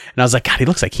sitting there. And I was like, God, he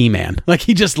looks like He-Man. Like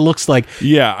he just looks like.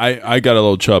 Yeah, I got a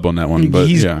little chub on that one, but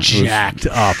he's jacked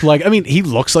up. Like, I mean, he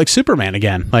looks like Superman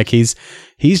again. Like he's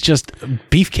just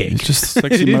beefcake. He's just a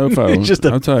sexy mofo. He's just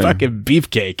a fucking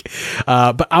beefcake.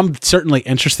 But I'm certainly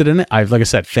interested in it. Like I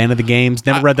said, fan of the games.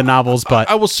 Never read the novels, but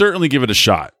I will certainly give it a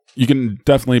shot. You can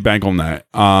definitely bank on that.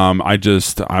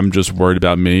 I'm just worried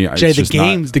about me. Jay,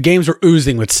 the games were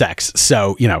oozing with sex,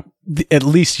 so at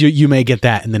least you may get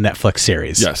that in the Netflix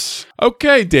series. Yes.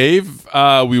 Okay, Dave.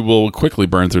 We will quickly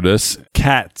burn through this.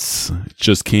 Cats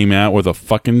just came out with a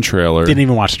fucking trailer. Didn't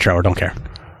even watch the trailer. Don't care.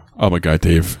 Oh my God,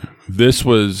 Dave. This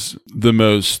was the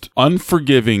most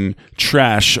unforgiving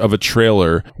trash of a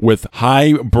trailer with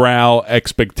highbrow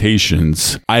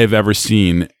expectations I have ever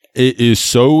seen. It is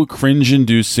so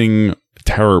cringe-inducing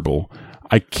terrible.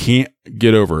 I can't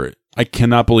get over it. I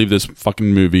cannot believe this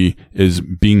fucking movie is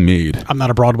being made. I'm not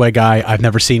a Broadway guy. I've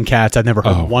never seen Cats. I've never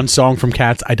heard one song from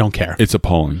Cats. I don't care. It's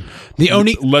appalling.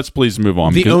 Let's please move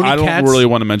on because I don't really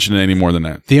want to mention it any more than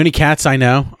that. The only Cats I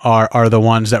know are the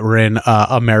ones that were in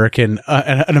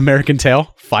an American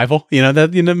Tale, Fievel.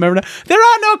 Remember that? There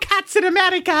are no cats in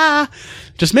America.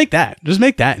 Just make that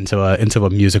into a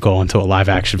musical, into a live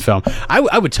action film.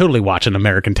 I would totally watch an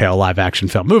American Tale live action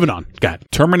film. Moving on. God.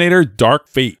 Terminator: Dark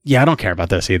Fate. Yeah, I don't care about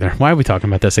this either. Why are we talking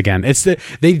about this again? It's they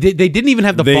didn't even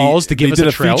have the balls to give us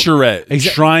a trailer.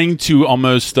 Featurette trying to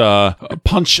almost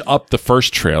punch up the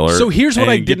first trailer. So here's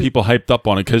what get people hyped up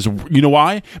on it because you know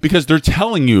why? Because they're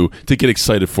telling you to get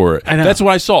excited for it. That's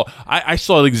what I saw. I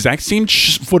saw the exact same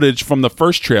footage from the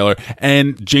first trailer,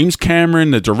 and James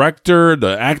Cameron, the director,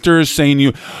 the actors, saying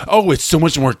it's so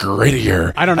much more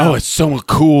grittier. I don't know. Oh, it's so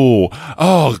cool.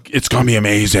 Oh, it's gonna be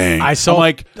amazing. I saw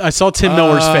Tim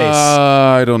Miller's face.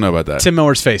 I don't know about that. Tim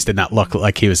Miller's face did not look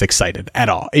like he was excited at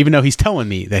all, even though he's telling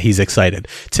me that he's excited.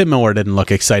 Tim Miller didn't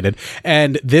look excited.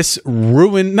 And this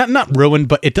ruined, not ruined,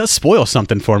 but it does spoil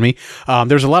something for me.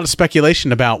 There's a lot of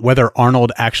speculation about whether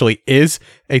Arnold actually is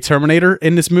a Terminator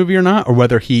in this movie or not, or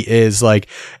whether he is like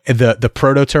the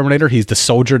proto Terminator. He's the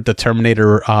soldier the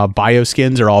Terminator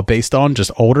bioskins are all based on,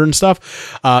 just older and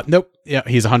stuff. Nope. Yeah,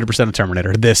 he's 100% a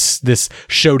Terminator. This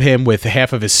showed him with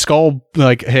half of his skull,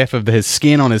 like half of his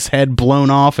skin on his head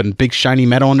blown off and big shiny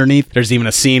metal underneath. There's even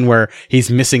a scene where he's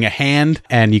missing a hand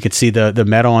and you could see the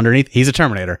metal underneath. He's a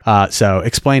Terminator. So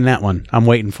explain that one. I'm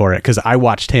waiting for it because I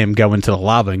watched him go into the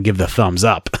lava and give the thumbs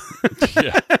up.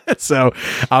 Yeah. So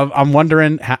I'm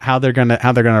wondering how they're gonna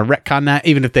retcon that,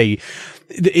 even if they.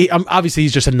 Obviously,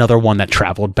 he's just another one that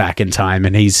traveled back in time,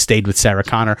 and he's stayed with Sarah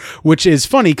Connor, which is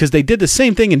funny because they did the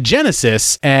same thing in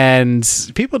Genesis, and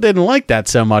people didn't like that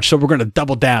so much. So we're going to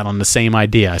double down on the same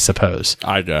idea, I suppose.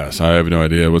 I guess I have no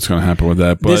idea what's going to happen with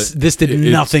that. But this did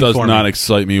nothing. It does for not me.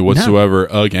 excite me whatsoever.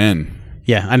 No. Again.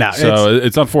 Yeah, I know. So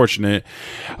it's unfortunate.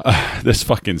 This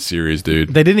fucking series,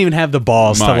 dude. They didn't even have the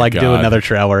balls to do another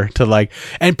trailer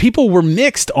and people were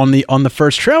mixed on the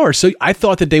first trailer. So I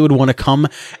thought that they would want to come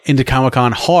into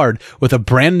Comic-Con hard with a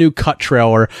brand new cut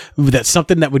trailer, that's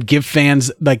something that would give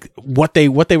fans like what they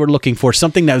were looking for,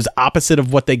 something that was opposite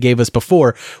of what they gave us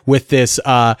before with this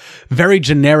very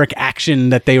generic action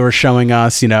that they were showing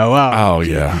us,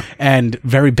 yeah, and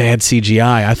very bad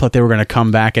CGI. I thought they were going to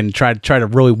come back and try to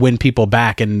really win people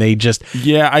back, and they just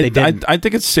I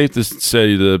think it's safe to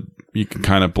say that you can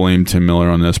kind of blame Tim Miller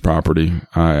on this property.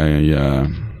 I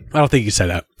don't think you can say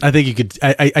that. I think you could.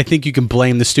 I think you can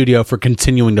blame the studio for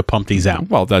continuing to pump these out.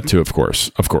 Well, that too, of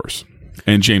course,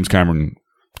 and James Cameron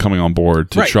coming on board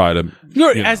to try to.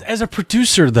 As a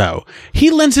producer, though,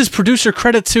 he lends his producer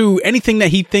credit to anything that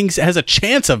he thinks has a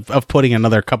chance of putting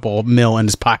another couple mil in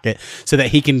his pocket so that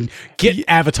he can get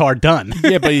Avatar done.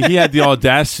 Yeah, but he had the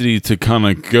audacity to kind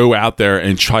of go out there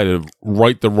and try to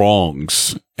right the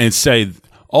wrongs and say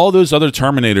all those other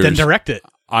Terminators. Then direct it.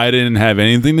 I didn't have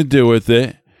anything to do with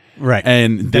it. Right.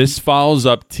 And this follows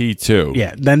up T2.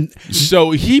 Yeah. Then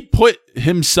so he put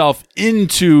himself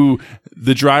into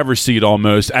the driver's seat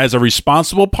almost as a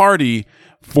responsible party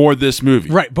for this movie.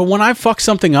 Right. But when I fuck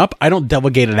something up, I don't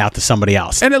delegate it out to somebody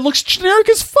else. And it looks generic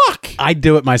as fuck. I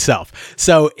do it myself.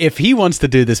 So if he wants to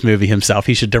do this movie himself,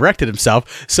 he should direct it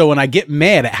himself. So when I get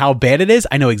mad at how bad it is,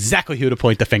 I know exactly who to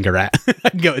point the finger at. I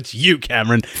go, it's you,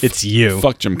 Cameron. It's you.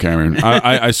 Fuck Jim Cameron.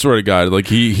 I swear to God, like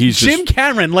he's just... Jim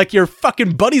Cameron, like your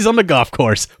fucking buddies on the golf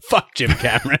course. Fuck Jim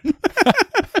Cameron.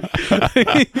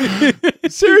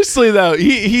 Seriously though,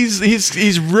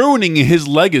 he's ruining his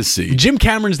legacy. Jim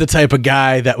Cameron's the type of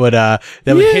guy that would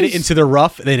hit it into the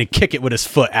rough and then he'd kick it with his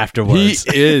foot afterwards.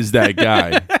 He is that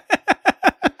guy.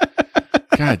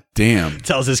 God damn.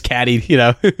 Tells his caddy,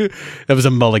 that was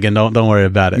a mulligan. Don't worry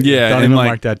about it. Yeah, don't even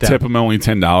mark that down. Tip him only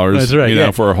 $10. That's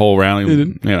right. For a whole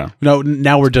round. No,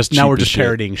 now we're just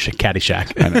parodying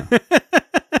Caddyshack. I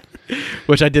know.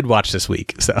 Which I did watch this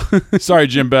week. So sorry,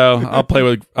 Jimbo. I'll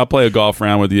play a golf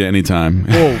round with you anytime.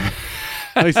 Whoa.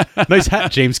 Nice hat,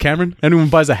 James Cameron. Anyone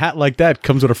buys a hat like that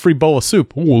comes with a free bowl of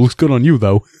soup. Oh, looks good on you,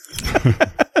 though.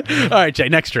 All right, Jay,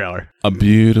 next trailer. A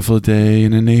beautiful day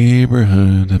in the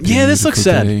neighborhood. This looks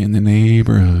sad. Day in the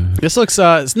neighborhood. This looks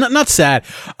it's not sad.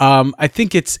 I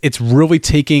think it's really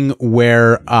taking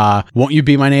where Won't You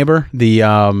Be My Neighbor?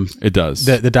 It does.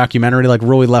 The documentary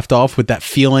really left off with that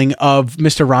feeling of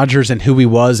Mr. Rogers and who he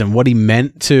was and what he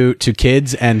meant to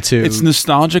kids and to. It's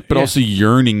nostalgic, but also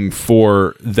yearning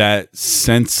for that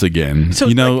sense again.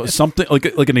 So something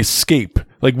like an escape.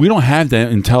 Like, we don't have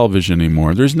that in television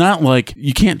anymore. There's not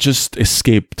you can't just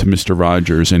escape to Mr.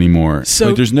 Rogers anymore.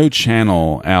 So there's no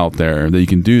channel out there that you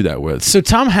can do that with. So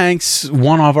Tom Hanks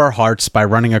won over our hearts by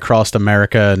running across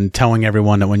America and telling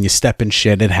everyone that when you step in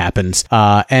shit, it happens.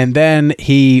 And then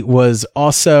he was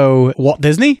also Walt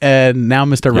Disney and now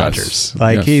Mr. Rogers.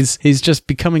 He's just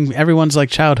becoming everyone's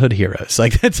childhood heroes.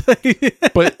 That's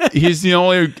but he's the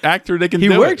only actor that can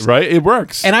do it, right? It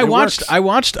works. And I watched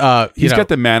he's got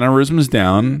the mannerisms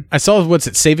down. I saw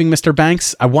Saving Mr.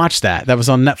 Banks. I watched that. That was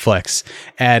on Netflix,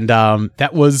 and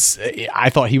I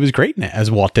thought he was great in it as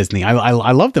Walt Disney.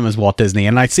 I loved him as Walt Disney,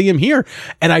 and I see him here,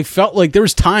 and I felt like there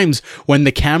was times when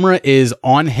the camera is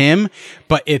on him,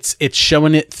 but it's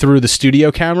showing it through the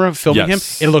studio camera filming him.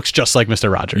 It looks just like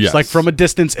Mr. Rogers. Yes. Like from a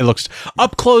distance, it looks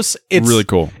up close. It's really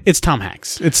cool. It's Tom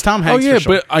Hanks. It's Tom Hanks. Oh yeah, for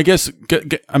sure. but I guess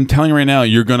I'm telling you right now,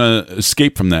 you're gonna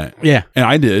escape from that. Yeah, and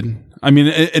I did. I mean,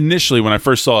 initially when I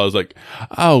first saw it, I was like,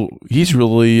 oh, he's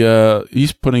really,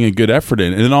 he's putting a good effort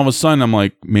in. And then all of a sudden I'm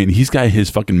like, man, he's got his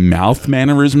fucking mouth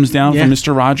mannerisms down for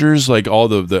Mr. Rogers, like all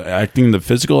the acting, the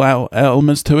physical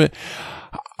elements to it.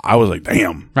 I was like,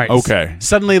 damn. Right. Okay.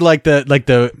 Suddenly, like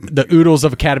the oodles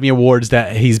of Academy Awards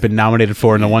that he's been nominated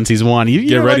for and the ones he's won.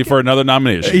 Get ready for another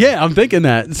nomination. Yeah, I'm thinking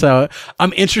that. So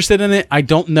I'm interested in it. I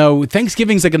don't know.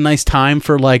 Thanksgiving's like a nice time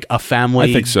for like a family.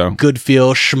 I think so. Good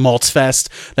feel schmaltz fest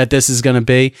that this is going to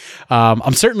be.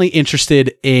 I'm certainly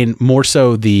interested in more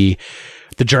so the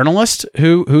journalist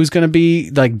who's going to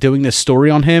be like doing this story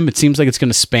on him. It seems like it's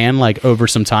going to span like over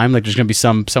some time. Like there's going to be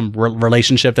some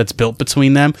relationship that's built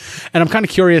between them. And I'm kind of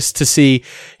curious to see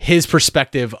his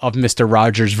perspective of Mr.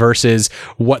 Rogers versus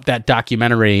what that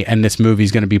documentary and this movie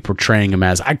is going to be portraying him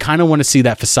as. I kind of want to see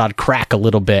that facade crack a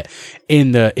little bit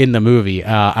in the movie.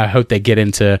 I hope they get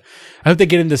into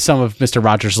some of Mr.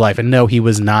 Rogers' life. And no, he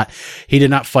did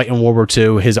not fight in World War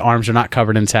II. His arms are not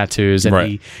covered in tattoos.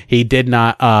 And he did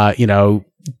not,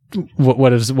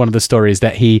 what is one of the stories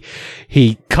that he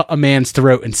cut a man's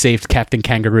throat and saved Captain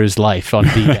Kangaroo's life on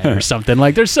D-Day or something.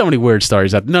 Like there's so many weird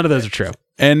stories. None of those are true.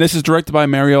 And this is directed by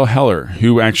Marielle Heller,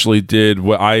 who actually did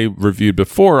what I reviewed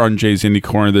before on Jay's Indie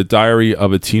Corner, The Diary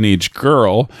of a Teenage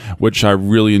Girl, which I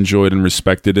really enjoyed and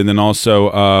respected. And then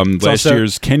also last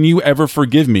year's Can You Ever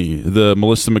Forgive Me? The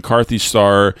Melissa McCarthy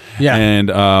star. Yeah.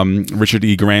 And Richard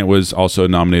E. Grant was also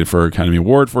nominated for an Academy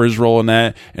Award for his role in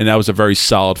that. And that was a very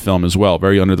solid film as well,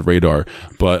 very under the radar.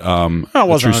 But it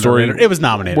wasn't under the radar. It was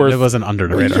nominated. It wasn't under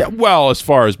the radar. Yeah, well, as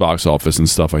far as box office and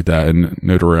stuff like that and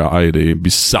notoriety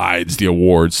besides the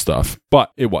award stuff,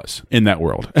 but it was in that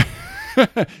world.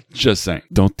 Just saying.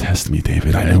 Don't test me,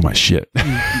 David. I know my shit.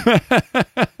 I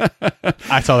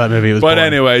saw that movie. It was but boring.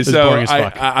 anyway, so boring as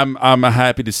fuck. I'm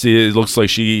happy to see it. It looks like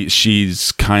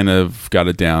she's kind of got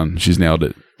it down. She's nailed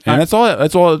it, and that's all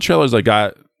the trailers I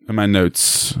got in my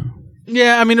notes.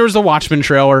 Yeah, I mean, there was a Watchmen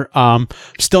trailer.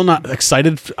 Still not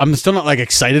excited. I'm still not like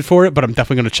excited for it, but I'm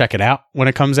definitely going to check it out when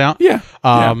it comes out. Yeah.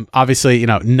 Obviously,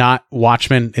 not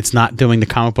Watchmen. It's not doing the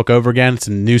comic book over again. It's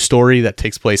a new story that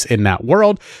takes place in that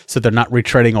world. So they're not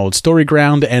retreading old story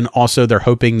ground. And also they're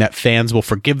hoping that fans will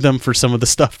forgive them for some of the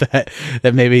stuff that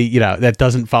maybe, that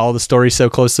doesn't follow the story so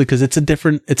closely because it's a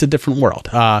different world.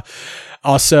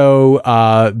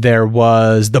 Also, there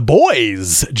was The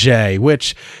Boys, Jay,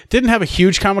 which didn't have a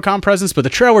huge Comic-Con presence, but the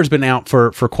trailer's been out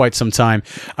for quite some time.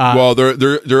 Well,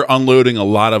 they're unloading a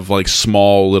lot of like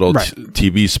small little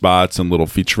TV spots and little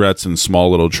featurettes and small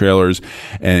little trailers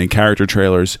and character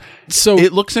trailers. So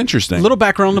it looks interesting. A little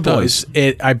background on The Boys.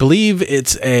 I believe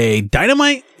it's a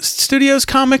Dynamite Studios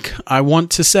comic, I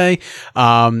want to say.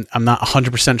 I'm not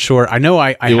 100% sure. I know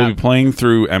it will be playing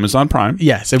through Amazon Prime.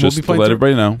 Yes, it will be playing to let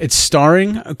everybody know. It's starring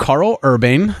Carl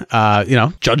Urban,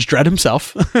 Judge Dredd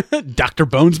himself, Dr.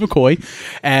 Bones McCoy,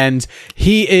 and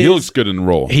he looks good in the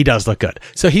role. He does look good.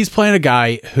 So he's playing a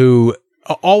guy who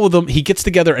all of them, he gets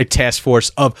together a task force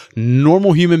of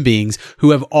normal human beings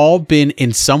who have all been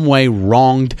in some way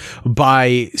wronged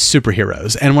by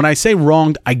superheroes. And when I say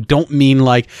wronged, I don't mean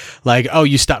like, oh,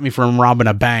 you stopped me from robbing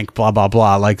a bank, blah, blah,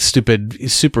 blah, like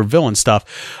stupid super villain stuff.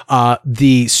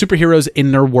 The superheroes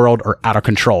in their world are out of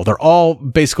control. They're all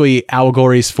basically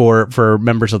allegories for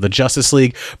members of the Justice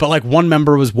League. But like one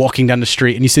member was walking down the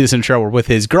street, and you see this in the trailer, with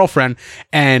his girlfriend,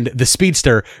 and the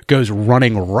speedster goes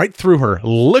running right through her,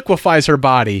 liquefies her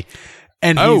body,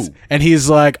 and he's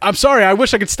like, I'm sorry, I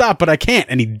wish I could stop, but I can't,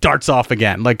 and he darts off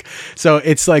again. Like, so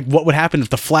it's like, what would happen if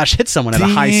the Flash hit someone at a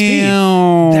high speed?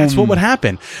 That's what would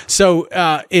happen. So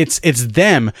it's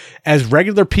them as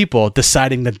regular people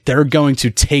deciding that they're going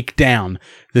to take down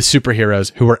the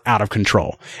superheroes who are out of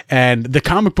control. And the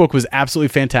comic book was absolutely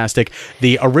fantastic.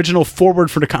 The original foreword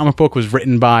for the comic book was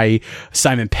written by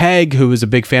Simon Pegg, who was a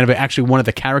big fan of it. Actually, one of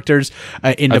the characters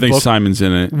in the book, I think Simon's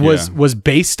in it, was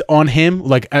based on him.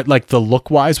 Like the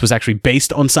look wise was actually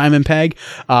based on Simon Pegg.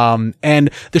 And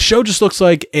the show just looks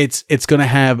like it's going to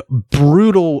have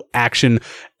brutal action.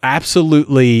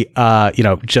 Absolutely,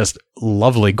 just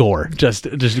lovely gore, just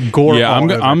gore. Yeah,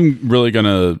 I'm really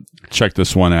gonna check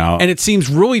this one out, and it seems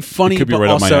really funny. It could be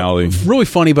right up my alley. Really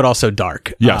funny, but also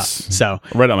dark. Yes, so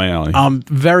right up my alley. I'm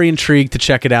very intrigued to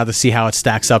check it out to see how it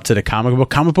stacks up to the comic book.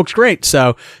 Comic book's great,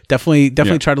 so definitely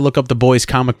try to look up The Boys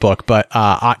comic book. But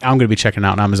I'm going to be checking it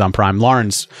out on Amazon Prime.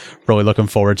 Lauren's really looking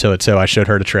forward to it, so I showed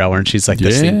her the trailer, and she's like,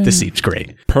 "This seems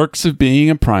great." Perks of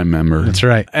being a Prime member. That's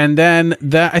right. And then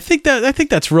I think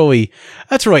that's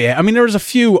that's really it. I mean, there was a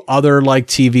few other like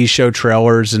TV show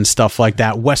trailers and stuff like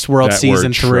that. Westworld That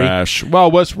season word 3. trash.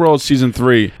 Well, Westworld season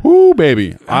 3. Woo,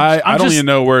 baby. I don't even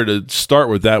know where to start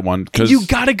with that one. You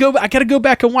gotta go. I gotta go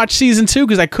back and watch season 2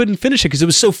 because I couldn't finish it because it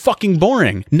was so fucking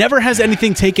boring. Never has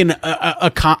anything taken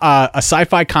a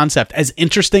sci-fi concept as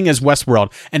interesting as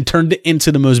Westworld and turned it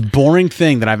into the most boring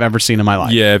thing that I've ever seen in my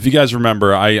life. Yeah, if you guys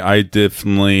remember, I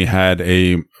definitely had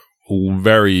a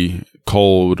very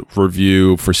cold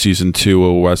review for season 2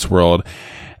 of Westworld,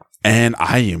 and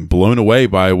I am blown away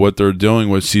by what they're doing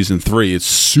with season 3. It's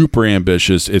super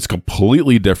ambitious. It's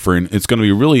completely different. It's going to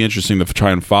be really interesting to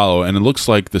try and follow, and it looks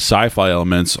like the sci-fi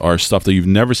elements are stuff that you've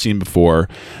never seen before.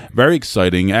 Very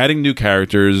exciting. Adding new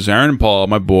characters. Aaron Paul,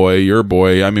 my boy, your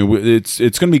boy. I mean, it's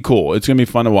going to be cool. It's going to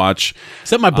be fun to watch.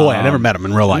 Except my boy. I never met him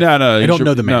in real life. No, I don't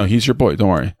know the man. No, he's your boy. Don't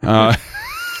worry.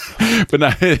 But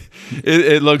no,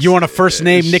 it looks... You on a first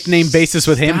name, nickname basis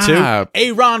with him too?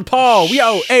 Aaron Paul.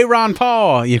 Yo, Aaron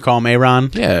Paul. You call him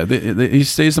Aaron? Yeah, he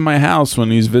stays in my house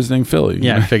when he's visiting Philly.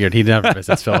 Yeah, I figured he never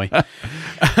visits Philly.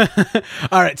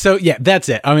 All right, so yeah, that's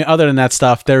it. I mean, other than that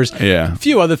stuff, there's a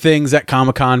few other things at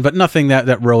Comic-Con, but nothing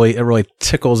that really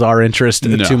tickles our interest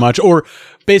too much. Or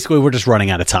basically, we're just running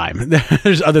out of time.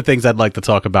 There's other things I'd like to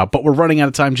talk about, but we're running out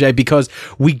of time, Jay, because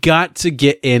we got to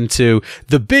get into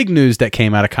the big news that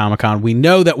came out of Comic-Con. We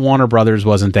know that Warner Brothers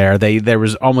wasn't there. There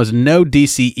was almost no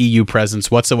DCEU presence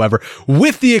whatsoever,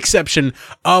 with the exception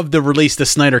of the release the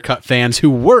Snyder Cut fans who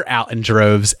were out in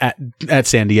droves at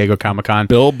San Diego Comic-Con.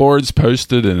 Billboards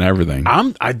posted and everything.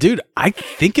 I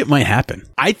think it might happen.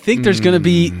 I think there's going to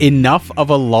be enough of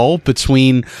a lull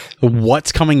between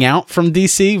what's coming out from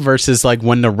DC versus like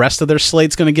when the rest of their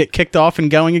slate's going to get kicked off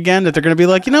and going again, that they're going to be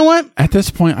like, you know what? At this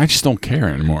point, I just don't care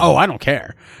anymore. Oh, I don't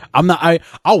care.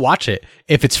 I'll watch it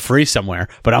if it's free somewhere,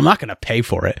 but I'm not going to pay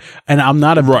for it. And I'm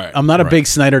not a big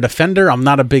Snyder defender. I'm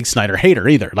not a big Snyder hater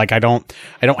either. Like I don't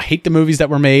hate the movies that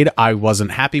were made. I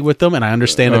wasn't happy with them, and I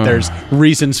understand that there's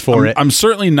reasons for it. I'm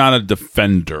certainly not a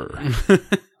defender.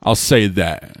 I'll say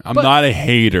that. I'm not a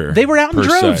hater. They were out in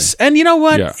droves. Se. And you know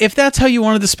what? Yeah. If that's how you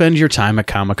wanted to spend your time at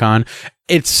Comic-Con,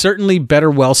 it's certainly better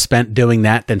well spent doing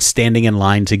that than standing in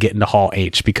line to get into Hall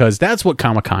H, because that's what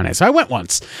Comic-Con is. I went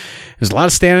once. There's a lot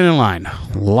of standing in line.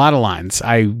 A lot of lines.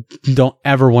 I don't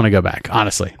ever want to go back,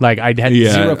 honestly. Like, I had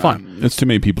zero fun. It's too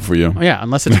many people for you. Yeah,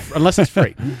 unless it's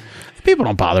free. People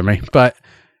don't bother me. But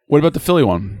what about the Philly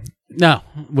one? No,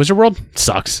 Wizard World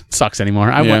sucks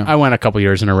anymore. I went a couple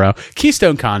years in a row.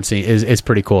 Keystone Con is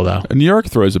pretty cool though. New York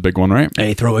throws a big one, right?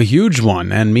 They throw a huge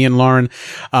one, and me and Lauren,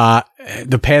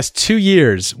 the past 2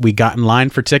 years, we got in line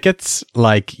for tickets.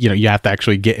 Like, you have to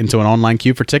actually get into an online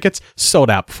queue for tickets. Sold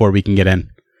out before we can get in.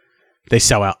 They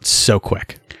sell out so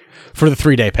quick. For the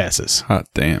 3-day passes. Hot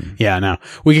damn. Yeah, no.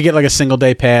 We could get like a single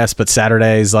day pass, but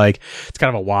Saturday's like, it's kind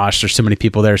of a wash. There's too many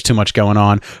people there. There's too much going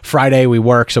on. Friday we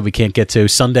work, so we can't get to.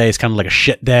 Sunday is kind of like a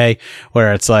shit day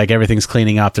where it's like everything's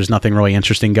cleaning up. There's nothing really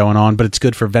interesting going on, but it's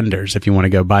good for vendors if you want to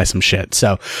go buy some shit.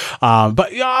 So, but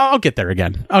I'll get there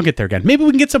again. Maybe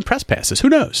we can get some press passes. Who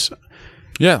knows?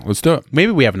 Yeah, let's do it.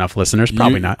 Maybe we have enough listeners.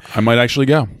 Probably not. I might actually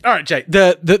go. All right, Jay.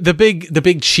 The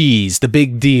big cheese, the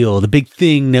big deal, the big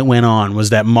thing that went on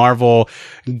was that Marvel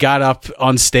got up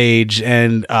on stage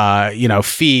and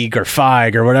Feig or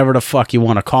Feig or whatever the fuck you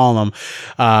want to call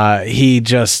him. He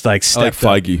just like stepped I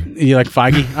like Feige. Up. You like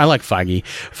Feige? I like Feige.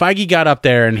 Feige got up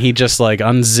there and he just like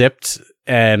unzipped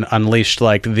and unleashed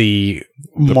like the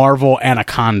Marvel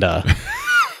anaconda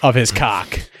of his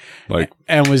cock.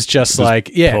 And was just like,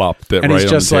 yeah. Plopped it and right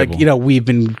he's just on the table. like, we've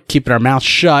been keeping our mouths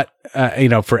shut,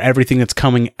 for everything that's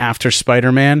coming after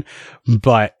Spider-Man.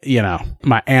 But,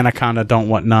 my anaconda don't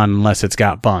want none unless it's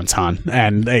got buns, hon.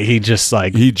 And he just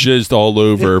like... He jizzed all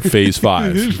over Phase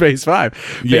 5. Phase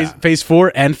 5. Yeah. Phase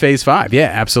 4 and Phase 5. Yeah,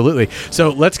 absolutely.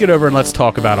 So let's get over and let's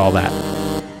talk about all that.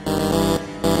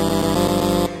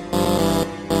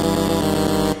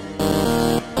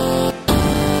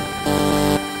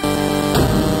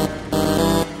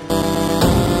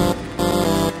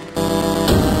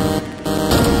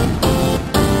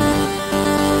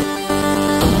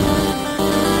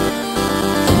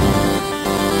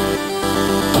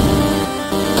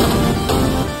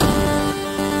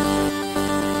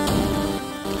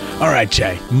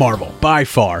 Jay, Marvel, by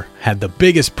far, had the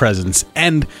biggest presence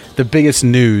and the biggest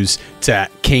news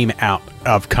that came out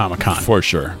of Comic-Con. For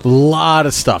sure. A lot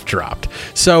of stuff dropped.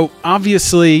 So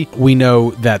obviously we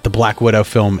know that the Black Widow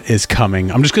film is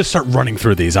coming. I'm just going to start running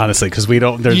through these, honestly, because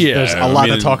there's a lot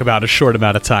to talk about in a short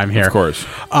amount of time here. Of course.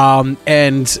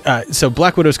 So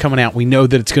Black Widow's coming out. We know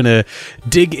that it's going to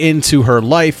dig into her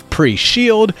life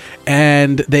pre-SHIELD,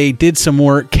 and they did some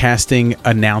more casting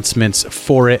announcements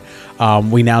for it.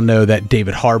 We now know that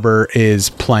David Harbour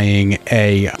is playing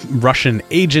a Russian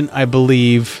agent, I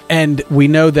believe. And we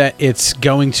know that it's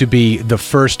going to be the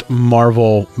first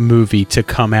Marvel movie to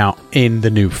come out in the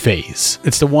new phase.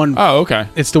 It's the one... Oh, okay.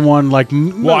 It's the one, like...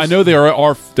 Well, I know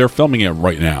they're filming it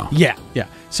right now. Yeah.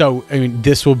 So, I mean,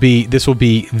 this will be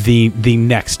the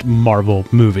next Marvel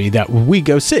movie that we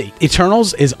go see.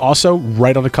 Eternals is also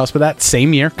right on the cusp of that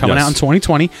same year, coming out in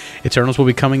 2020. Eternals will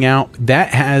be coming out. That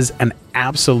has an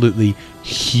absolutely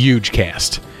huge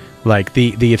cast. Like,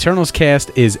 the Eternals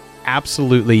cast is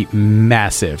absolutely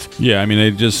massive. Yeah, I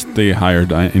mean, they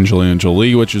hired Angelina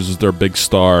Jolie, which is their big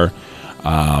star.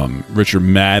 Richard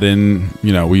Madden,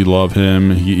 we love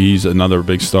him. He's another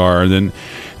big star. And then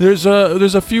there's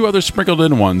a few other sprinkled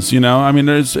in ones. I mean,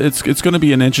 it's going to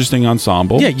be an interesting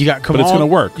ensemble. Yeah, you got Kamal, but it's going to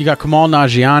work. You got Kamal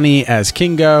Nanjiani as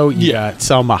Kingo. You got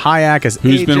Selma Hayek as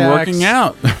who's Ajax. been working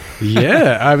out.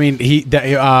 Yeah, I mean,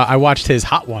 I watched his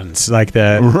Hot Ones, like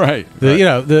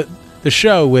the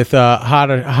show with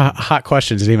hot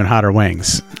questions and even hotter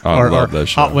wings. Oh, I love that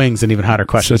show. Hot wings and even hotter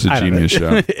questions. Such a genius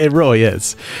show. It really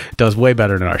is. It does way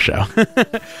better than our show.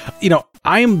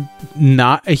 I am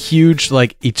not a huge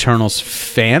Eternals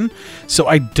fan, so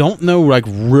I don't know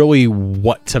really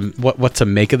what to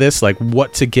make of this,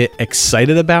 what to get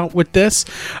excited about with this.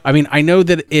 I mean, I know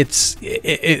that it's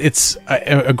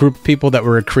a group of people that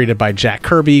were created by Jack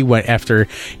Kirby after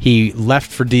he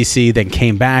left for DC, then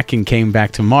came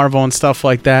back to Marvel and stuff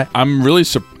like that. I'm really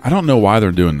I don't know why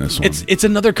they're doing this one. It's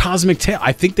another cosmic tale.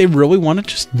 I think they really want to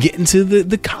just get into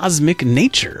the cosmic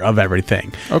nature of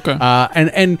everything. Okay.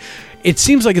 And it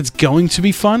seems like it's going to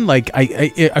be fun.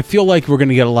 I feel like we're going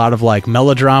to get a lot of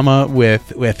melodrama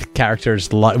with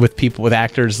characters, with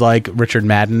actors like Richard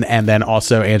Madden and then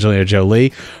also Angelina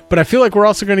Jolie. But I feel like we're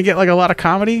also going to get a lot of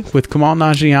comedy with Kamal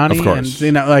Nanjiani. Of course.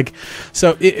 And,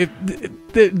 so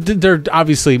they're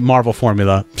obviously Marvel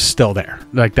formula still there.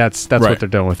 That's right. What they're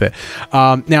doing with it.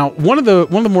 Now, one of the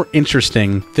more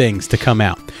interesting things to come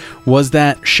out was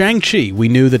that Shang-Chi. We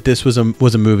knew that this was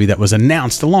a movie that was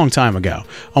announced a long time ago,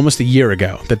 almost a year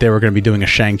ago, that they were going to be doing a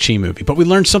Shang-Chi movie. But we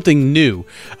learned something new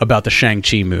about the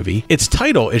Shang-Chi movie. Its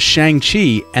title is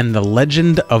Shang-Chi and the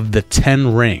Legend of the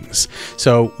Ten Rings.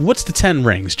 So, what's the Ten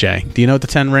Rings, Jay? Do you know what the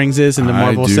Ten Rings is in the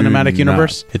Marvel Cinematic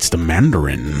Universe? It's the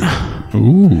Mandarin.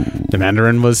 Ooh. The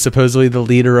Mandarin was supposedly the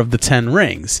leader of the Ten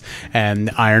Rings, and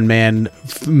Iron Man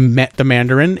met the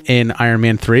Mandarin in Iron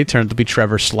Man 3. It turned out to be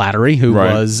Trevor Slattery, who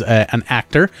was an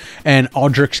actor, and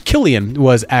Aldrich Killian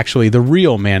was actually the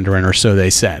real Mandarin, or so they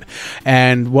said.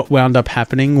 And what wound up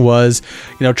happening was,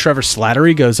 Trevor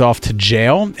Slattery goes off to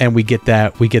jail, and we get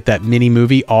that mini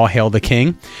movie, All Hail the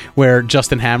King, where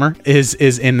Justin Hammer is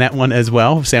in that one as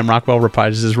well. Sam Rockwell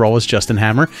reprises his role as Justin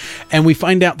Hammer, and we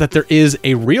find out that there is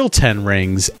a real Ten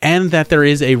Rings and that there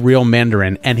is a real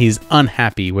Mandarin, and he's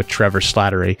unhappy with Trevor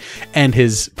Slattery and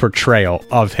his portrayal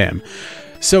of him.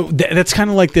 So that's kind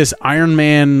of like this Iron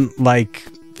Man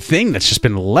thing that's just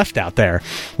been left out there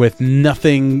with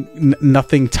nothing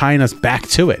tying us back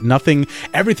to it.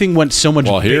 Everything went so much.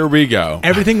 Well, here we go.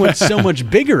 Everything went so much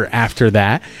bigger after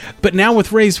that. But now with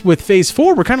Phase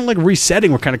 4, we're kind of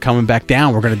resetting. We're kind of coming back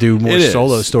down. We're going to do more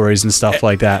solo stories and stuff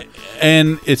like that.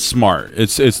 And it's smart.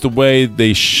 It's the way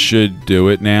they should do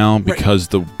it now, because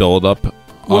the build up.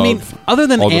 Well, I mean, other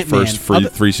than Ant-Man, the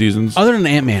first three seasons, other than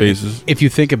Ant-Man phases, if you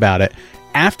think about it.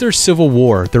 After Civil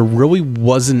War, there really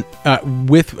wasn't,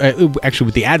 with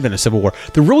the advent of Civil War,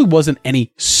 there really wasn't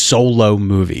any solo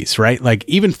movies, right?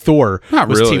 Even Thor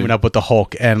was teaming up with the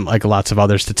Hulk and lots of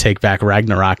others to take back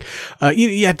Ragnarok.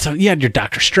 You had your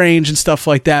Doctor Strange and stuff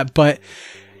like that, but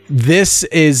this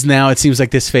is now, it seems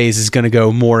like this phase is going to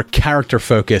go more character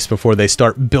focused before they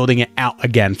start building it out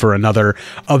again for another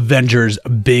Avengers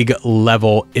big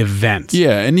level event.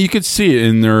 Yeah, and you could see it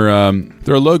in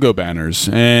their logo banners,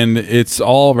 and it's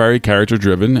all very character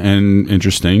driven and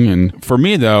interesting. And for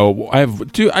me though, I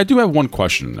do have one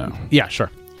question though. Yeah,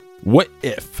 sure. What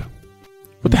if?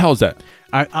 What the hell is that?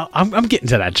 I'm getting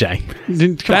to that, Jay.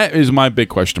 That is my big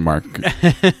question mark.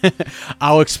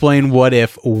 I'll explain what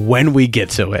if when we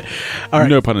get to it. All right.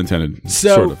 No pun intended.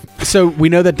 So we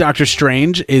know that Doctor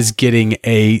Strange is getting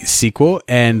a sequel,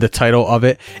 and the title of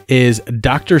it is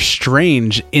Doctor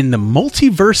Strange in the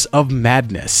Multiverse of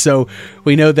Madness. So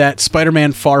We know that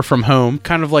Spider-Man Far From Home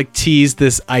kind of like teased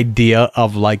this idea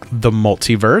of like the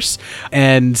multiverse.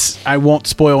 And I won't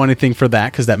spoil anything for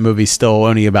that because that movie's still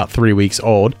only about 3 weeks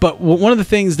old. But one of the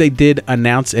things they did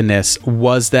announce in this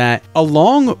was that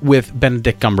along with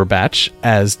Benedict Cumberbatch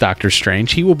as Doctor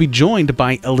Strange, he will be joined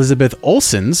by Elizabeth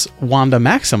Olsen's Wanda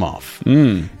Maximoff.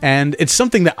 And it's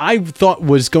something that I thought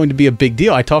was going to be a big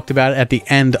deal. I talked about it at the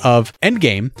end of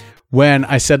Endgame, when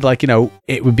I said, like, you know,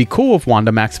 it would be cool if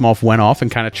Wanda Maximoff went off and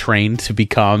kind of trained to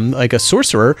become like a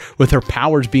sorcerer with her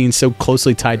powers being so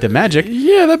closely tied to magic.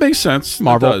 Yeah, that makes sense.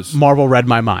 Marvel read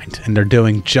my mind, and they're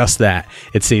doing just that,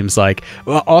 it seems like.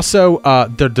 Also,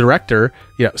 the director,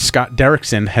 Scott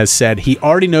Derrickson, has said he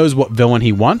already knows what villain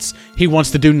he wants. He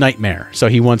wants to do Nightmare, so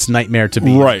he wants Nightmare to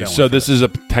be right. So this is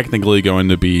technically going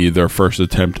to be their first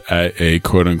attempt at a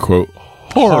quote-unquote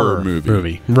horror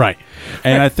movie. Right.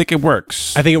 And I think it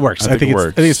works. I think it works. I think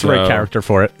it's the right character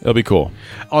for it. It'll be cool.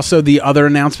 Also, the other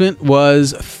announcement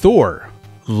was Thor: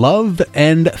 Love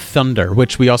and Thunder,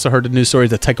 which we also heard the news story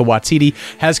that Taika Waititi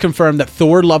has confirmed that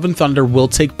Thor: Love and Thunder will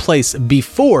take place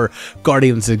before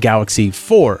Guardians of the Galaxy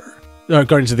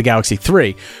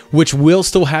 3, which will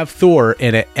still have Thor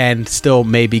in it and still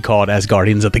may be called as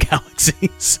Guardians of the Galaxy.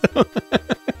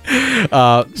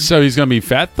 So he's going to be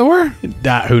Fat Thor?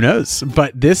 Who knows?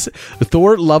 But this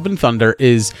Thor: Love and Thunder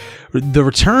is the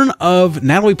return of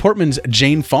Natalie Portman's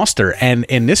Jane Foster. And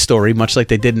in this story, much like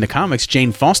they did in the comics,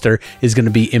 Jane Foster is going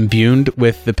to be imbued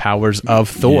with the powers of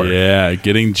Thor. Yeah,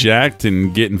 getting jacked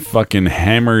and getting fucking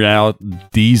hammered out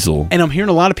diesel. And I'm hearing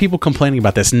a lot of people complaining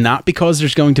about this, not because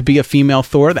there's going to be a female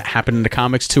Thor. That happened in the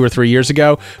comics 2 or 3 years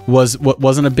ago.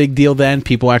 Wasn't a big deal then.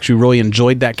 People actually really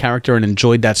enjoyed that character and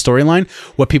enjoyed that storyline.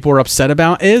 What people are upset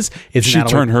about is she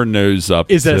turned her nose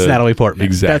up. Is that it's Natalie Portman?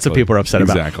 Exactly. That's what people are upset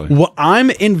about. Exactly. What I'm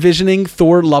envisioning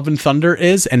Thor: Love and Thunder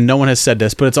is, and no one has said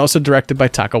this, but it's also directed by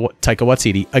Taika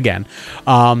Waititi again.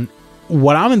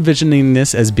 What I'm envisioning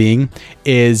this as being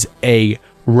is a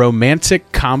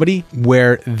romantic comedy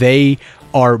where they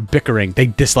are bickering, they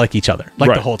dislike each other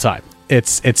the whole time.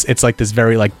 It's like this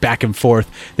very like back and forth,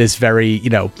 this very,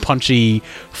 punchy,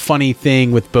 funny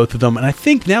thing with both of them. And I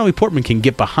think Natalie Portman can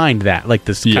get behind that, like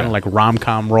this kind of like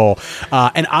rom-com role.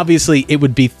 And obviously it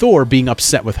would be Thor being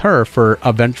upset with her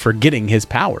for getting his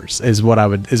powers is what I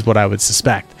would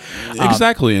suspect.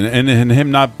 Exactly. And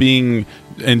him not being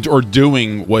or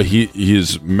doing what he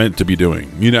is meant to be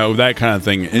doing, that kind of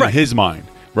thing in his mind.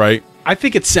 Right. I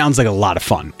think it sounds like a lot of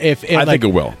fun. I think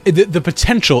it will. The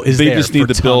potential is there. They just need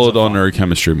to build on their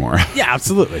chemistry more. Yeah,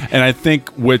 absolutely. And I think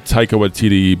with Taika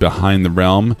Waititi behind the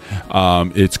realm,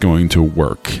 it's going to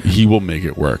work. He will make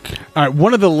it work. All right,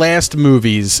 one of the last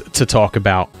movies to talk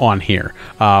about on here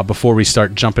before we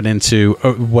start jumping into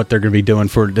what they're going to be doing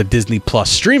for the Disney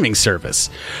Plus streaming service.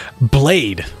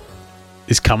 Blade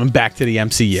is coming back to the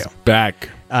MCU. Back.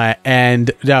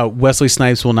 And no, Wesley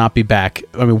Snipes will not be back.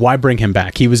 I mean, why bring him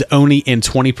back? He was only in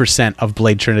 20% of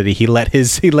Blade Trinity. He let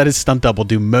his stunt double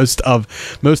do most of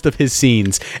his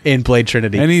scenes in Blade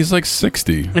Trinity. And he's like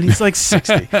 60.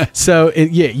 So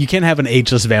you can't have an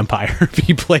ageless vampire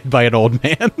be played by an old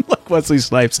man like Wesley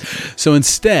Snipes. So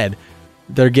instead,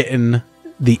 they're getting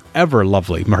the ever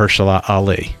lovely Mahershala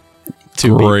Ali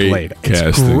to be Blade.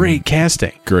 It's great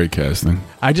casting. Great casting.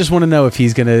 I just want to know if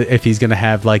he's gonna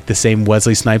have like the same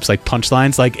Wesley Snipes like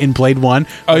punchlines like in Blade 1.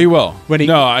 Oh, he will.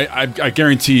 I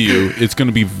guarantee you, it's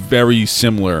gonna be very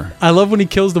similar. I love when he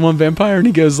kills the one vampire and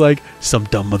he goes like, "Some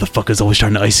dumb motherfucker's always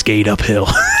trying to ice skate uphill."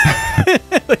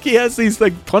 Like he has these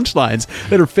like punchlines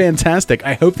that are fantastic.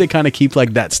 I hope they kind of keep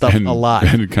like that stuff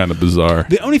alive. And kind of bizarre.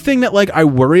 The only thing that like I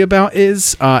worry about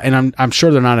is, and I'm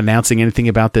sure they're not announcing anything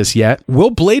about this yet.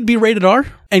 Will Blade be rated R?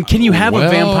 And can you have a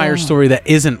vampire story that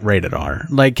isn't rated R?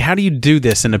 Like, how do you do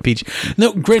this in a PG?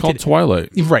 No, granted, it's called Twilight.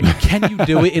 Right? Can you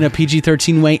do it in a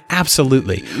PG-13 way?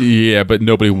 Absolutely. Yeah, but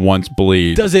nobody wants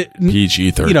Blade. Does it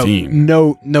PG-13?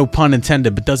 No pun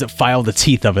intended. But does it file the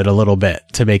teeth of it a little bit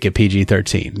to make it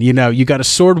PG-13? You got a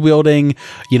sword wielding,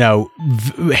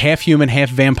 half human, half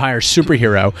vampire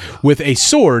superhero with a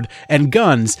sword and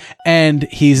guns, and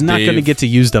he's not going to get to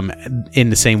use them in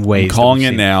the same ways. I'm calling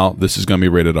it now. This is going to be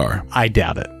rated R. I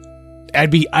doubt it. I'd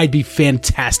be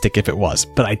fantastic if it was,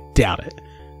 but I doubt it.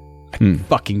 I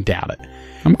fucking doubt it.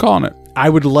 I'm calling it. I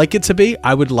would like it to be.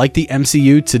 I would like the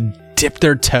MCU to dip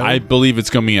their toe. I believe it's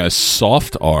going to be a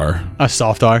soft R. A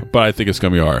soft R? But I think it's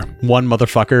going to be R. One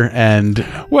motherfucker and...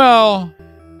 Well...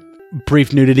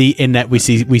 brief nudity in that we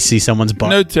see someone's butt.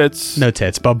 No tits,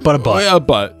 but a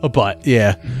butt. A butt.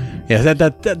 Yeah.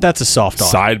 That's a soft R.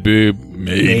 Side boob,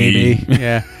 maybe.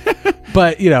 Yeah.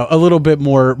 but a little bit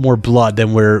more blood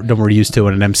than we're used to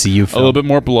in an MCU film. A little bit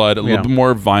more blood, a little bit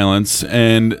more violence,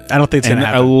 and I don't think it's gonna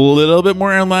happen. A little bit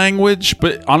more language.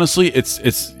 But honestly,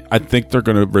 it's. I think they're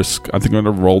going to risk. I think they're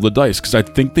going to roll the dice because I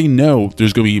think they know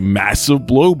there's going to be massive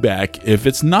blowback if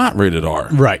it's not rated R.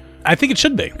 Right. I think it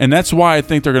should be. And that's why I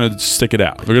think they're going to stick it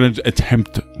out. They're going to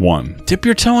attempt one. Dip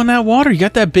your toe in that water. You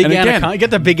got that big anaconda. You got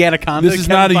that big anaconda. This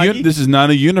is not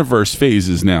a universe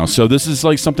phases now. So this is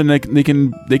like something they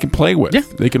can play with. Yeah.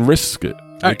 They can risk it.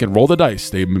 They can roll the dice.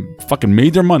 They fucking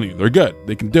made their money. They're good.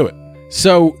 They can do it.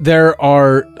 So there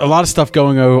are a lot of stuff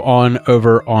going on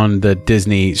over on the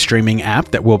Disney streaming app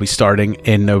that will be starting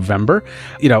in November.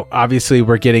 Obviously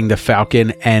we're getting the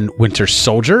Falcon and Winter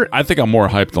Soldier. I think I'm more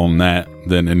hyped on that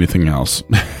than anything else.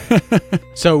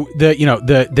 So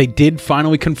they did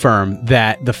finally confirm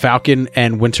that the Falcon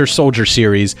and Winter Soldier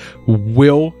series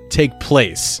will take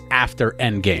place after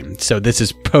Endgame. So this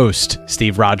is post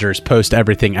Steve Rogers, post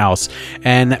everything else,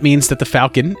 and that means that the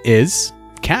Falcon is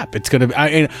Cap. It's gonna.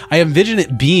 I envision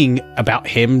it being about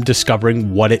him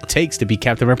discovering what it takes to be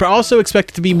Captain America. But I also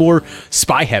expect it to be more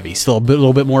spy heavy, still a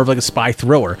little bit more of like a spy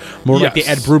thriller, more like the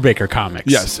Ed Brubaker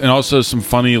comics. Yes, and also some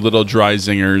funny little dry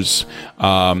zingers.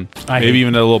 Maybe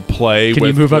even a little play. Can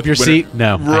you move up your seat?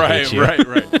 No. Right.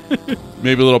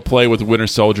 Maybe a little play with Winter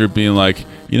Soldier being like,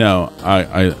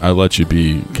 I let you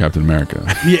be Captain America.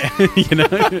 Yeah,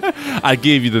 I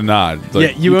gave you the nod.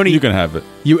 Like, you can have it.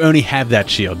 You only have that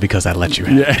shield because I let you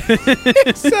have it.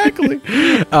 Exactly.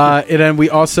 And then we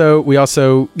also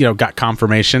got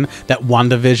confirmation that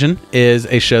WandaVision is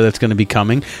a show that's going to be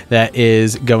coming. That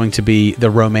is going to be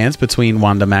the romance between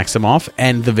Wanda Maximoff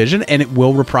and the Vision, and it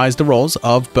will reprise the roles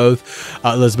of both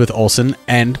Elizabeth Olsen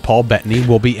and Paul Bettany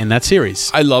will be in that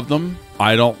series. I love them.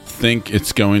 I don't think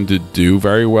it's going to do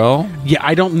very well. Yeah,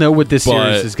 I don't know what this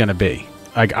series is going to be.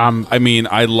 I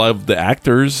love the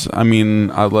actors. I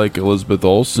like Elizabeth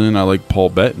Olsen. I like Paul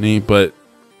Bettany. But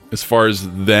as far as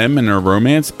them and their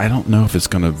romance, I don't know if it's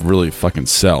going to really fucking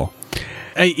sell.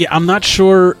 I'm not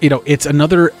sure. It's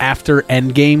another after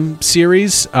Endgame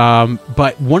series.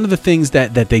 But one of the things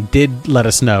that they did let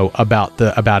us know about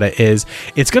it is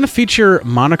it's going to feature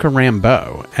Monica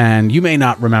Rambeau, and you may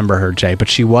not remember her, Jay, but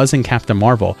she was in Captain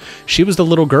Marvel. She was the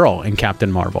little girl in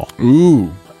Captain Marvel.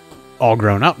 Ooh, all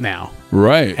grown up now,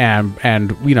 right?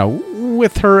 And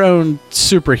with her own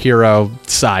superhero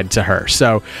side to her.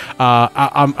 So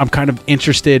I'm kind of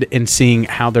interested in seeing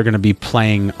how they're going to be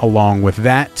playing along with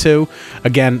that too.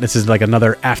 Again, this is like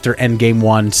another after Endgame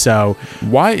one. So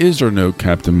why is there no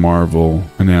Captain Marvel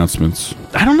announcements?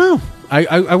 I don't know.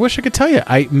 I wish I could tell you.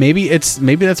 Maybe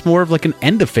that's more of like an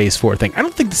end of Phase 4 thing. I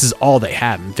don't think this is all they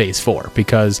had in Phase 4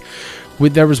 because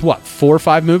there was 4 or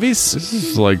 5 movies? This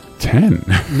is like 10.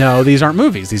 No, these aren't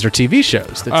movies. These are TV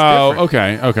shows. That's different.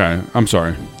 Okay. I'm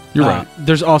sorry. You're right.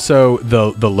 There's also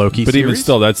the Loki but series. Even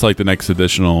still, that's like the next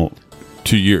additional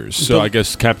 2 years. So I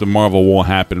guess Captain Marvel won't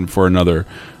happen for another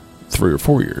 3 or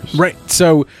 4 years. Right.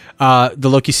 So the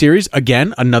Loki series,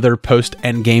 again, another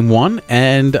post-Endgame one,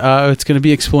 and it's going to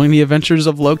be exploring the adventures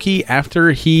of Loki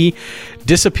after he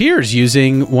disappears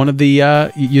using one of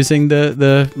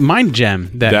the mind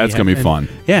gem. That's going to be fun.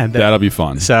 Yeah. That'll be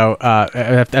fun. So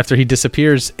after he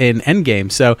disappears in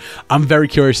Endgame. So I'm very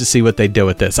curious to see what they do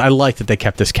with this. I like that they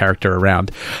kept this character around.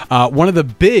 One of the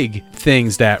big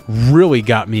things that really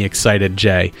got me excited,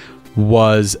 Jay,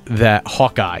 was that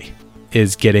Hawkeye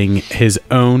is getting his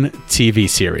own TV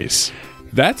series.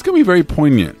 That's going to be very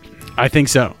poignant. I think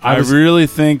so. I really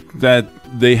think that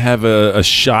they have a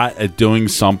shot at doing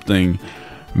something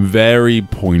very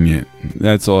poignant.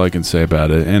 That's all I can say about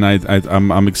it. And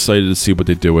I'm excited to see what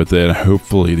they do with it.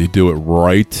 Hopefully they do it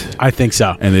right. I think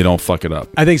so. And they don't fuck it up.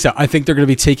 I think so. I think they're going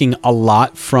to be taking a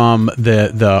lot from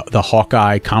the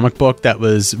Hawkeye comic book that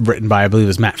was written by, I believe it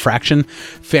was Matt Fraction.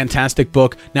 Fantastic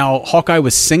book. Now, Hawkeye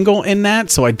was single in that,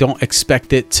 so I don't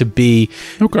expect it to be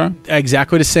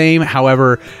exactly the same.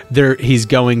 However, he's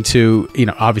going to,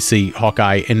 obviously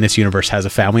Hawkeye in this universe has a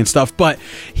family and stuff, but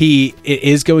it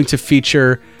is going to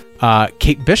feature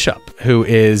Kate Bishop, who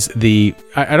is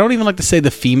I don't even like to say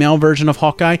the female version of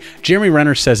Hawkeye. Jeremy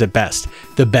Renner says it best.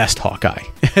 The best Hawkeye.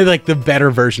 Like the better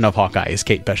version of Hawkeye is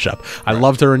Kate Bishop. I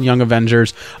loved her in Young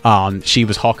Avengers. She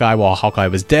was Hawkeye while Hawkeye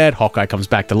was dead. Hawkeye comes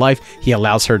back to life. He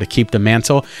allows her to keep the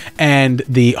mantle. And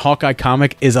the Hawkeye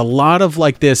comic is a lot of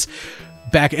like this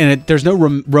back, and there's no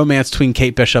romance between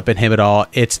Kate Bishop and him at all.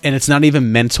 It's not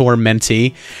even mentor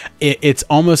mentee. It's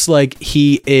almost like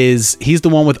he's the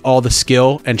one with all the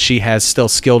skill, and she has still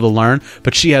skill to learn,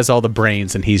 but she has all the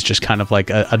brains, and he's just kind of like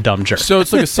a dumb jerk. So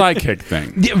it's like a sidekick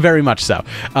thing. Yeah, very much so.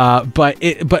 But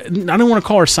I don't want to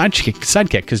call her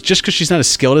sidekick because just because she's not as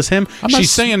skilled as him, I'm not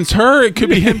saying it's her. It could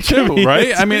be him too,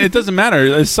 right? I mean, it doesn't matter.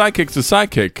 A sidekick's a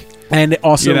sidekick. And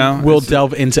also, we'll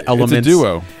delve into elements. It's a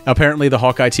duo. Apparently, the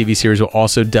Hawkeye TV series will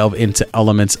also delve into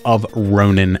elements of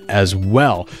Ronin as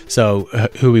well. So,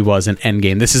 who he was in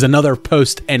Endgame. This is another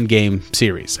post-Endgame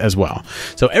series as well.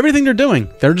 So, everything they're doing,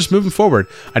 they're just moving forward.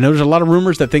 I know there's a lot of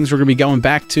rumors that things were going to be going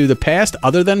back to the past.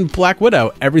 Other than Black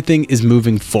Widow, everything is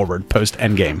moving forward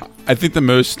post-Endgame. I think the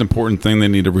most important thing they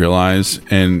need to realize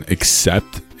and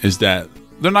accept is that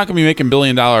they're not going to be making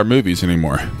billion-dollar movies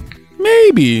anymore.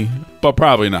 Maybe, but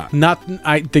probably not.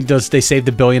 I think they save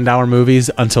the billion-dollar movies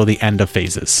until the end of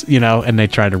phases, and they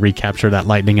try to recapture that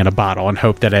lightning in a bottle and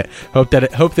hope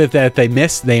that they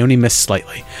miss. They only miss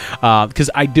slightly,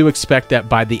 because I do expect that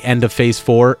by the end of Phase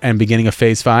 4 and beginning of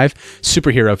Phase 5,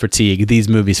 superhero fatigue, these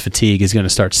movies fatigue, is going to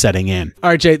start setting in. All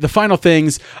right, Jay. The final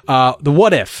things, the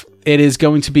What If. It is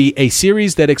going to be a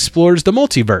series that explores the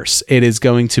multiverse. It is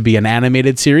going to be an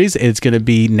animated series. It's going to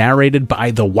be narrated by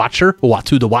the Watcher,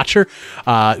 Uatu the Watcher.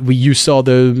 You saw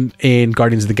them in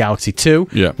Guardians of the Galaxy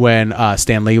 2 when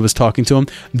Stan Lee was talking to him.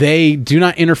 They do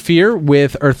not interfere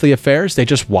with earthly affairs. They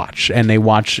just watch, and they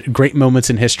watch great moments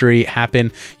in history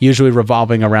happen, usually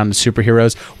revolving around the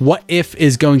superheroes. What if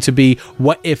is going to be,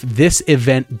 what if this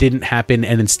event didn't happen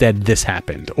and instead this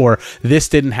happened? Or this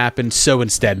didn't happen, so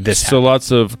instead this happened. So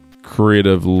lots of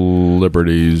creative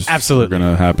liberties are going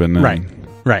to happen.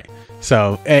 Right.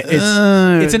 So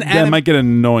it's that might get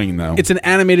annoying though. It's an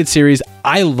animated series.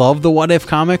 I love the What If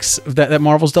comics that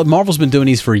Marvel's done. Marvel's been doing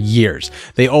these for years.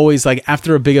 They always, like,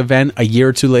 after a big event, a year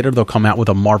or two later, they'll come out with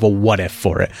a Marvel What If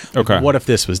for it. Okay. What if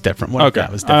this was different? What if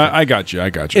that was different? I got you.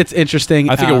 It's interesting.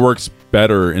 I think it works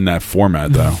better in that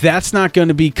format though. That's not going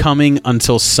to be coming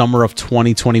until summer of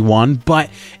 2021, but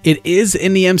it is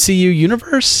in the MCU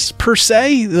universe per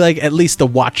se. Like, at least the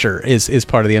Watcher is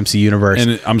part of the MCU universe.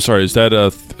 And I'm sorry, is that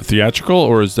a theatrical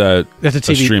or is that's a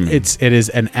TV streaming? It is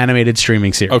an animated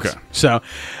streaming series. Okay. So,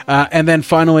 and then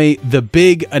finally, the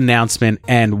big announcement,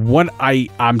 and what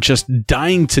I'm just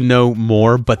dying to know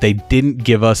more, but they didn't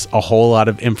give us a whole lot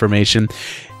of information,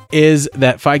 is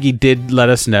that Feige did let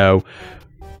us know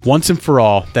once and for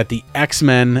all that the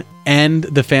X-Men and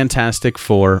the Fantastic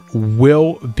Four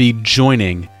will be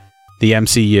joining the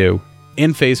MCU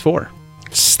in Phase 4.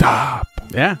 Stop.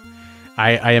 Yeah.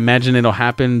 I imagine it'll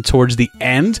happen towards the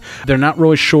end. They're not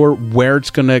really sure where it's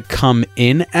going to come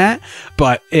in at,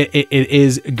 but it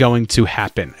is going to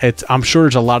happen. I'm sure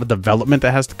there's a lot of development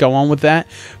that has to go on with that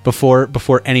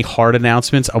before any hard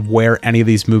announcements of where any of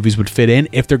these movies would fit in,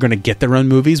 if they're going to get their own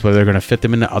movies, whether they're going to fit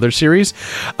them into other series.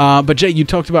 But Jay, you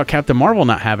talked about Captain Marvel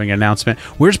not having an announcement.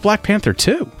 Where's Black Panther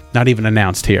 2? Not even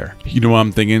announced here. You know what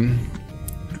I'm thinking?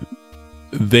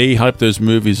 They hyped those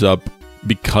movies up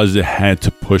because it had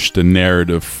to push the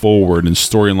narrative forward and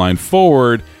storyline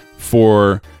forward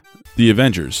for the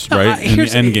Avengers, right? And the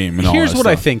Endgame and all that Here's what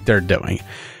stuff. I think they're doing.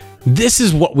 This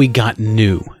is what we got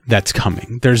new that's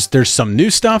coming. There's some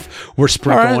new stuff. We're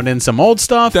sprinkling in some old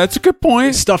stuff. That's a good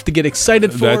point. Stuff to get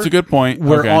excited for. That's a good point.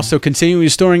 We're also continuing the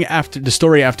story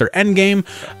after Endgame.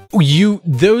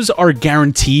 Those are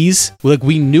guarantees. Like,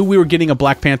 we knew we were getting a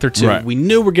Black Panther 2. Right. We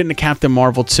knew we're getting a Captain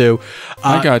Marvel 2.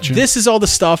 I got you. This is all the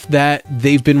stuff that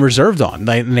they've been reserved on,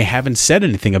 and they haven't said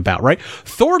anything about, right?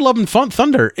 Thor Love and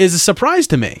Thunder is a surprise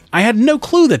to me. I had no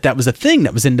clue that was a thing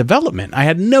that was in development. I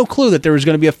had no clue that there was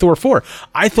going to be a Thor 4.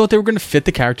 I thought they were going to fit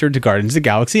the character into Guardians of the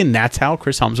Galaxy, and that's how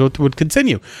Chris Hemsworth would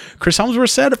continue. Chris Hemsworth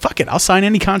said, fuck it, I'll sign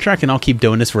any contract and I'll keep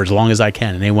doing this for as long as I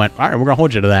can. And they went, all right, we're going to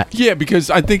hold you to that. Yeah, because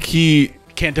I think he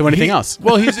can't do anything else.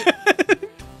 Well,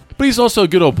 but he's also a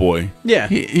good old boy. Yeah.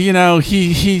 He's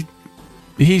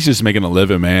just making a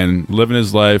living, man. Living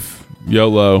his life.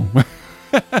 YOLO.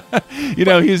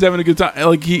 He's having a good time.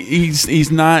 Like,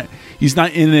 he's not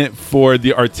in it for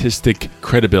the artistic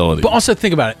credibility. But also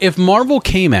think about it. If Marvel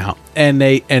came out and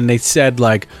they said,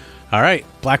 like, all right,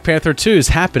 Black Panther 2 is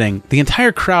happening, the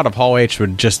entire crowd of Hall H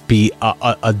would just be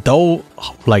a dull,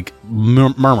 like,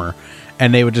 murmur.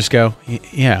 And they would just go,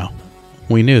 yeah,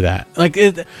 we knew that. Like,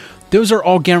 those are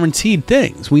all guaranteed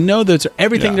things. We know those are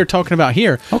everything they're talking about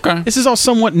here. Okay. This is all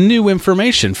somewhat new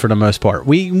information for the most part.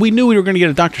 We knew we were going to get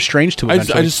a Doctor Strange 2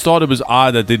 eventually. I just thought it was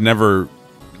odd that they'd never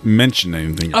mentioned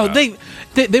anything about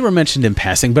it. They were mentioned in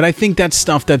passing, but I think that's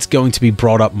stuff that's going to be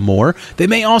brought up more. They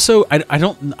may also,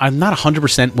 I'm not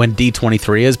 100% when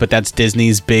D23 is, but that's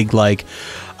Disney's big, like,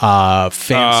 fan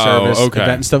service event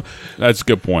and stuff. That's a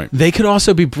good point. They could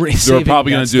also be They're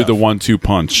probably going to do the 1-2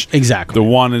 punch. Exactly. The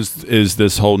one is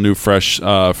this whole new fresh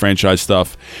franchise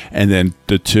stuff, and then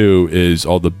the 2 is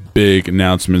all the big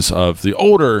announcements of the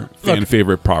older fan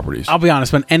favorite properties. I'll be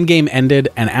honest, when Endgame ended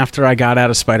and after I got out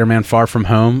of Spider-Man Far From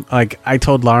Home, like I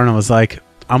told Lauren, I was like,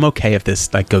 I'm okay if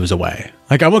this like goes away.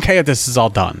 Like I'm okay if this is all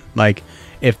done. Like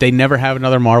if they never have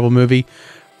another Marvel movie,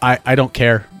 I don't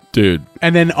care. Dude,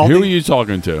 and then who are you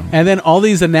talking to? And then all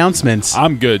these announcements.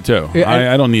 I'm good too.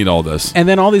 I don't need all this. And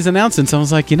then all these announcements, I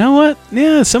was like, you know what?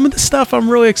 Yeah, some of the stuff I'm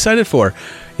really excited for.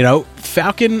 You know,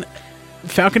 Falcon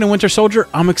and Winter Soldier,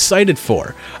 I'm excited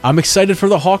for. I'm excited for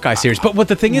the Hawkeye series. But what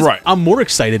the thing is, I'm more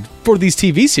excited for these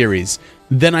TV series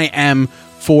than I am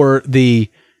for the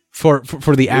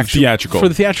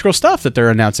theatrical stuff that they're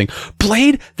announcing.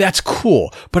 Blade, that's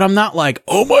cool, but I'm not like,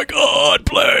 oh my god,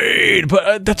 Blade.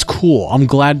 But that's cool. I'm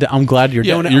glad you're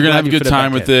doing it. You're gonna have a good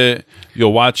time with it.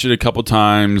 You'll watch it a couple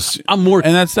times. And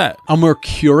that's that. I'm more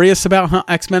curious about how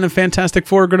X-Men and Fantastic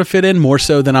Four are going to fit in, more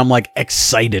so than I'm like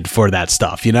excited for that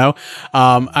stuff. You know,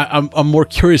 I'm more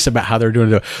curious about how they're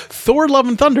doing it. Thor: Love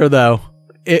and Thunder, though,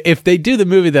 if they do the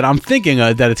movie that I'm thinking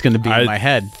of, that it's going to be in my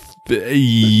head.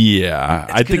 Yeah,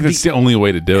 I think that's the only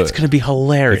way to do it. It's going to be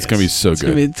hilarious. It's going to be so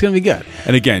good. It's going to be good.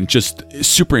 And again, just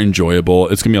super enjoyable.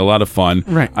 It's going to be a lot of fun.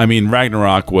 Right. I mean,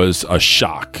 Ragnarok was a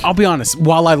shock. I'll be honest.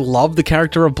 While I love the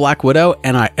character of Black Widow,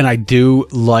 and I do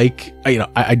like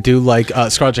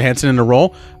Scarlett Johansson in the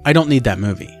role, I don't need that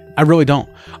movie. I really don't.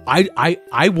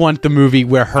 I want the movie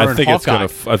where her and Hawkeye.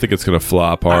 I think it's gonna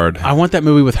flop hard. I want that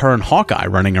movie with her and Hawkeye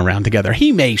running around together.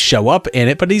 He may show up in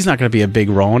it, but he's not going to be a big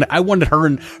role in it. I wanted her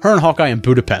and Hawkeye in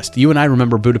Budapest. You and I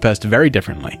remember Budapest very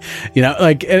differently. You know,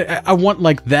 like I want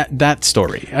like that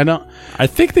story. I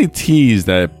think they teased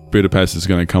that Budapest is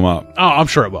going to come up. Oh, I'm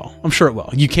sure it will.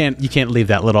 You can't leave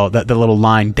that little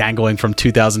line dangling from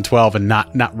 2012 and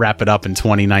not wrap it up in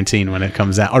 2019 when it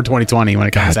comes out, or 2020 when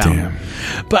it comes out.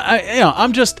 But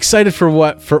I'm just excited for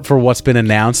what's been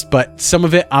announced. But some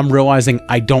of it I'm realizing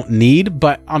I don't need,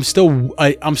 but I'm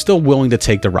still willing to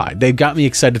take the ride. They've got me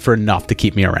excited for enough to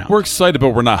keep me around. We're excited, but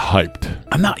we're not hyped.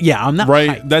 I'm not. Right.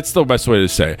 Hyped. That's the best way to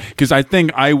say it, because I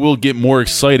think I will get more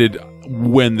excited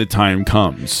when the time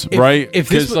comes, right?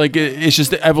 Because it's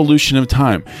just the evolution of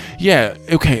time. Yeah,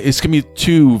 okay, it's gonna be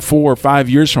 2, 4, 5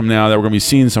 years from now that we're gonna be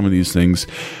seeing some of these things.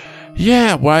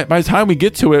 Yeah, by the time we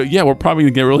get to it, we're probably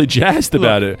gonna get really jazzed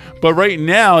about it. But right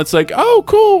now, it's like, oh,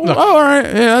 cool. Oh, all right,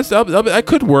 yeah, that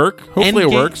could work. Hopefully, it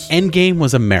works. Endgame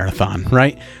was a marathon,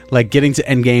 right? Like getting to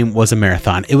Endgame was a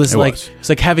marathon. It's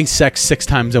like having sex 6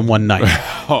 times in one night.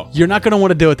 You're not gonna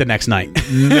want to do it the next night.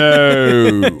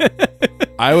 No,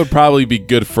 I would probably be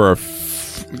good for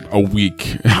a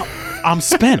week. I'm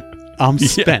spent. I'm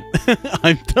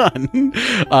done.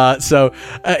 So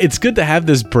it's good to have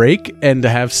this break and to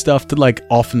have stuff to like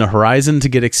off in the horizon to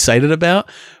get excited about,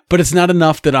 but it's not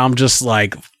enough that I'm just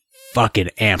like fucking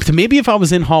amped. Maybe if I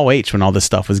was in Hall H when all this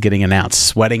stuff was getting announced,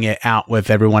 sweating it out with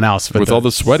everyone else. With all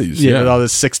the sweaties. With all the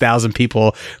 6,000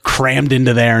 people crammed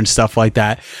into there and stuff like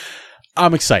that.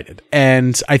 I'm excited,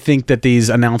 and I think that these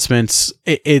announcements,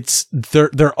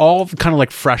 they're all kind of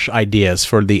like fresh ideas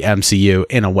for the MCU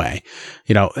in a way,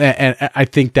 you know. And I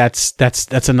think that's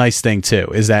a nice thing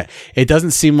too, is that it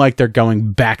doesn't seem like they're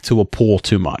going back to a pool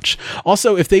too much.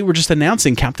 Also, if they were just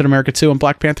announcing Captain America 2 and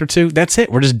Black Panther 2, that's it.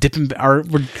 We're just dipping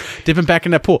back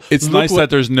in that pool. It's nice that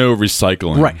there's no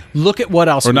recycling, right? Look at what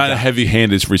else, or not a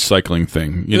heavy-handed recycling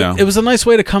thing. You know, it was a nice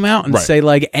way to come out and say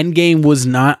like, Endgame was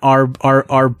not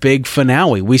our big finale.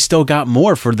 We still got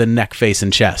more for the neck, face,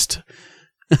 and chest.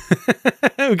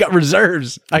 We got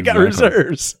reserves. I got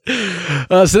reserves.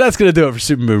 So that's going to do it for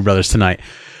Super Movie Brothers tonight.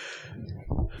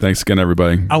 Thanks again,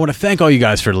 everybody. I want to thank all you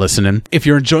guys for listening. If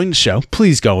you're enjoying the show,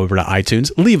 please go over to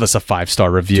iTunes. Leave us a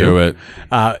 5-star review. Do it.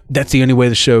 That's the only way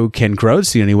the show can grow.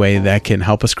 It's the only way that can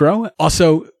help us grow.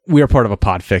 Also, we are part of a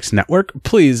Podfix network.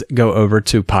 Please go over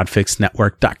to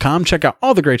podfixnetwork.com. Check out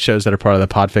all the great shows that are part of the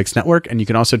Podfix network. And you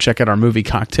can also check out our movie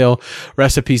cocktail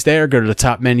recipes there. Go to the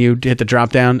top menu, hit the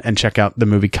drop down, and check out the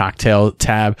movie cocktail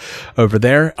tab over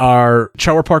there. Our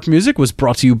Trailer Park music was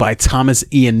brought to you by Thomas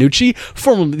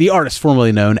Iannucci, the artist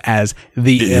formerly known as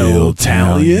The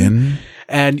Ill-Talian.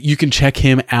 And you can check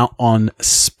him out on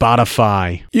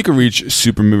Spotify. You can reach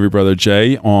Super Movie Brother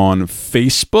Jay on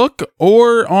Facebook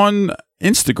or on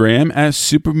Instagram as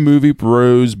Super Movie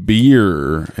Bros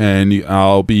Beer, and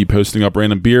I'll be posting up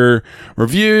random beer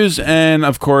reviews, and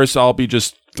of course I'll be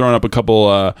just throwing up a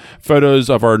couple photos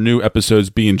of our new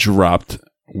episodes being dropped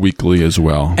weekly as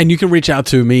well. And you can reach out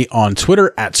to me on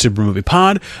Twitter at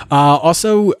SuperMoviePod.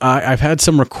 Also, I've had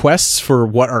some requests for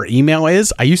what our email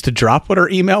is. I used to drop what our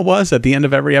email was at the end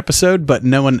of every episode, but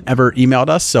no one ever emailed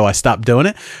us, so I stopped doing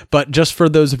it. But just for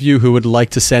those of you who would like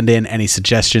to send in any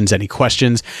suggestions, any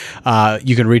questions,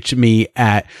 you can reach me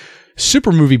at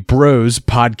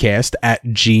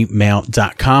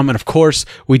supermoviebrospodcast@gmail.com. And of course,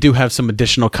 we do have some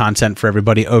additional content for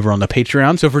everybody over on the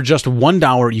Patreon. So for just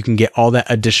 $1, you can get all that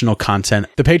additional content.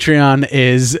 The Patreon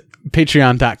is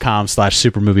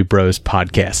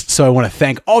patreon.com/supermoviebrospodcast. So I want to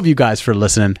thank all of you guys for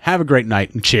listening. Have a great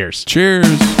night and cheers.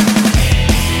 Cheers.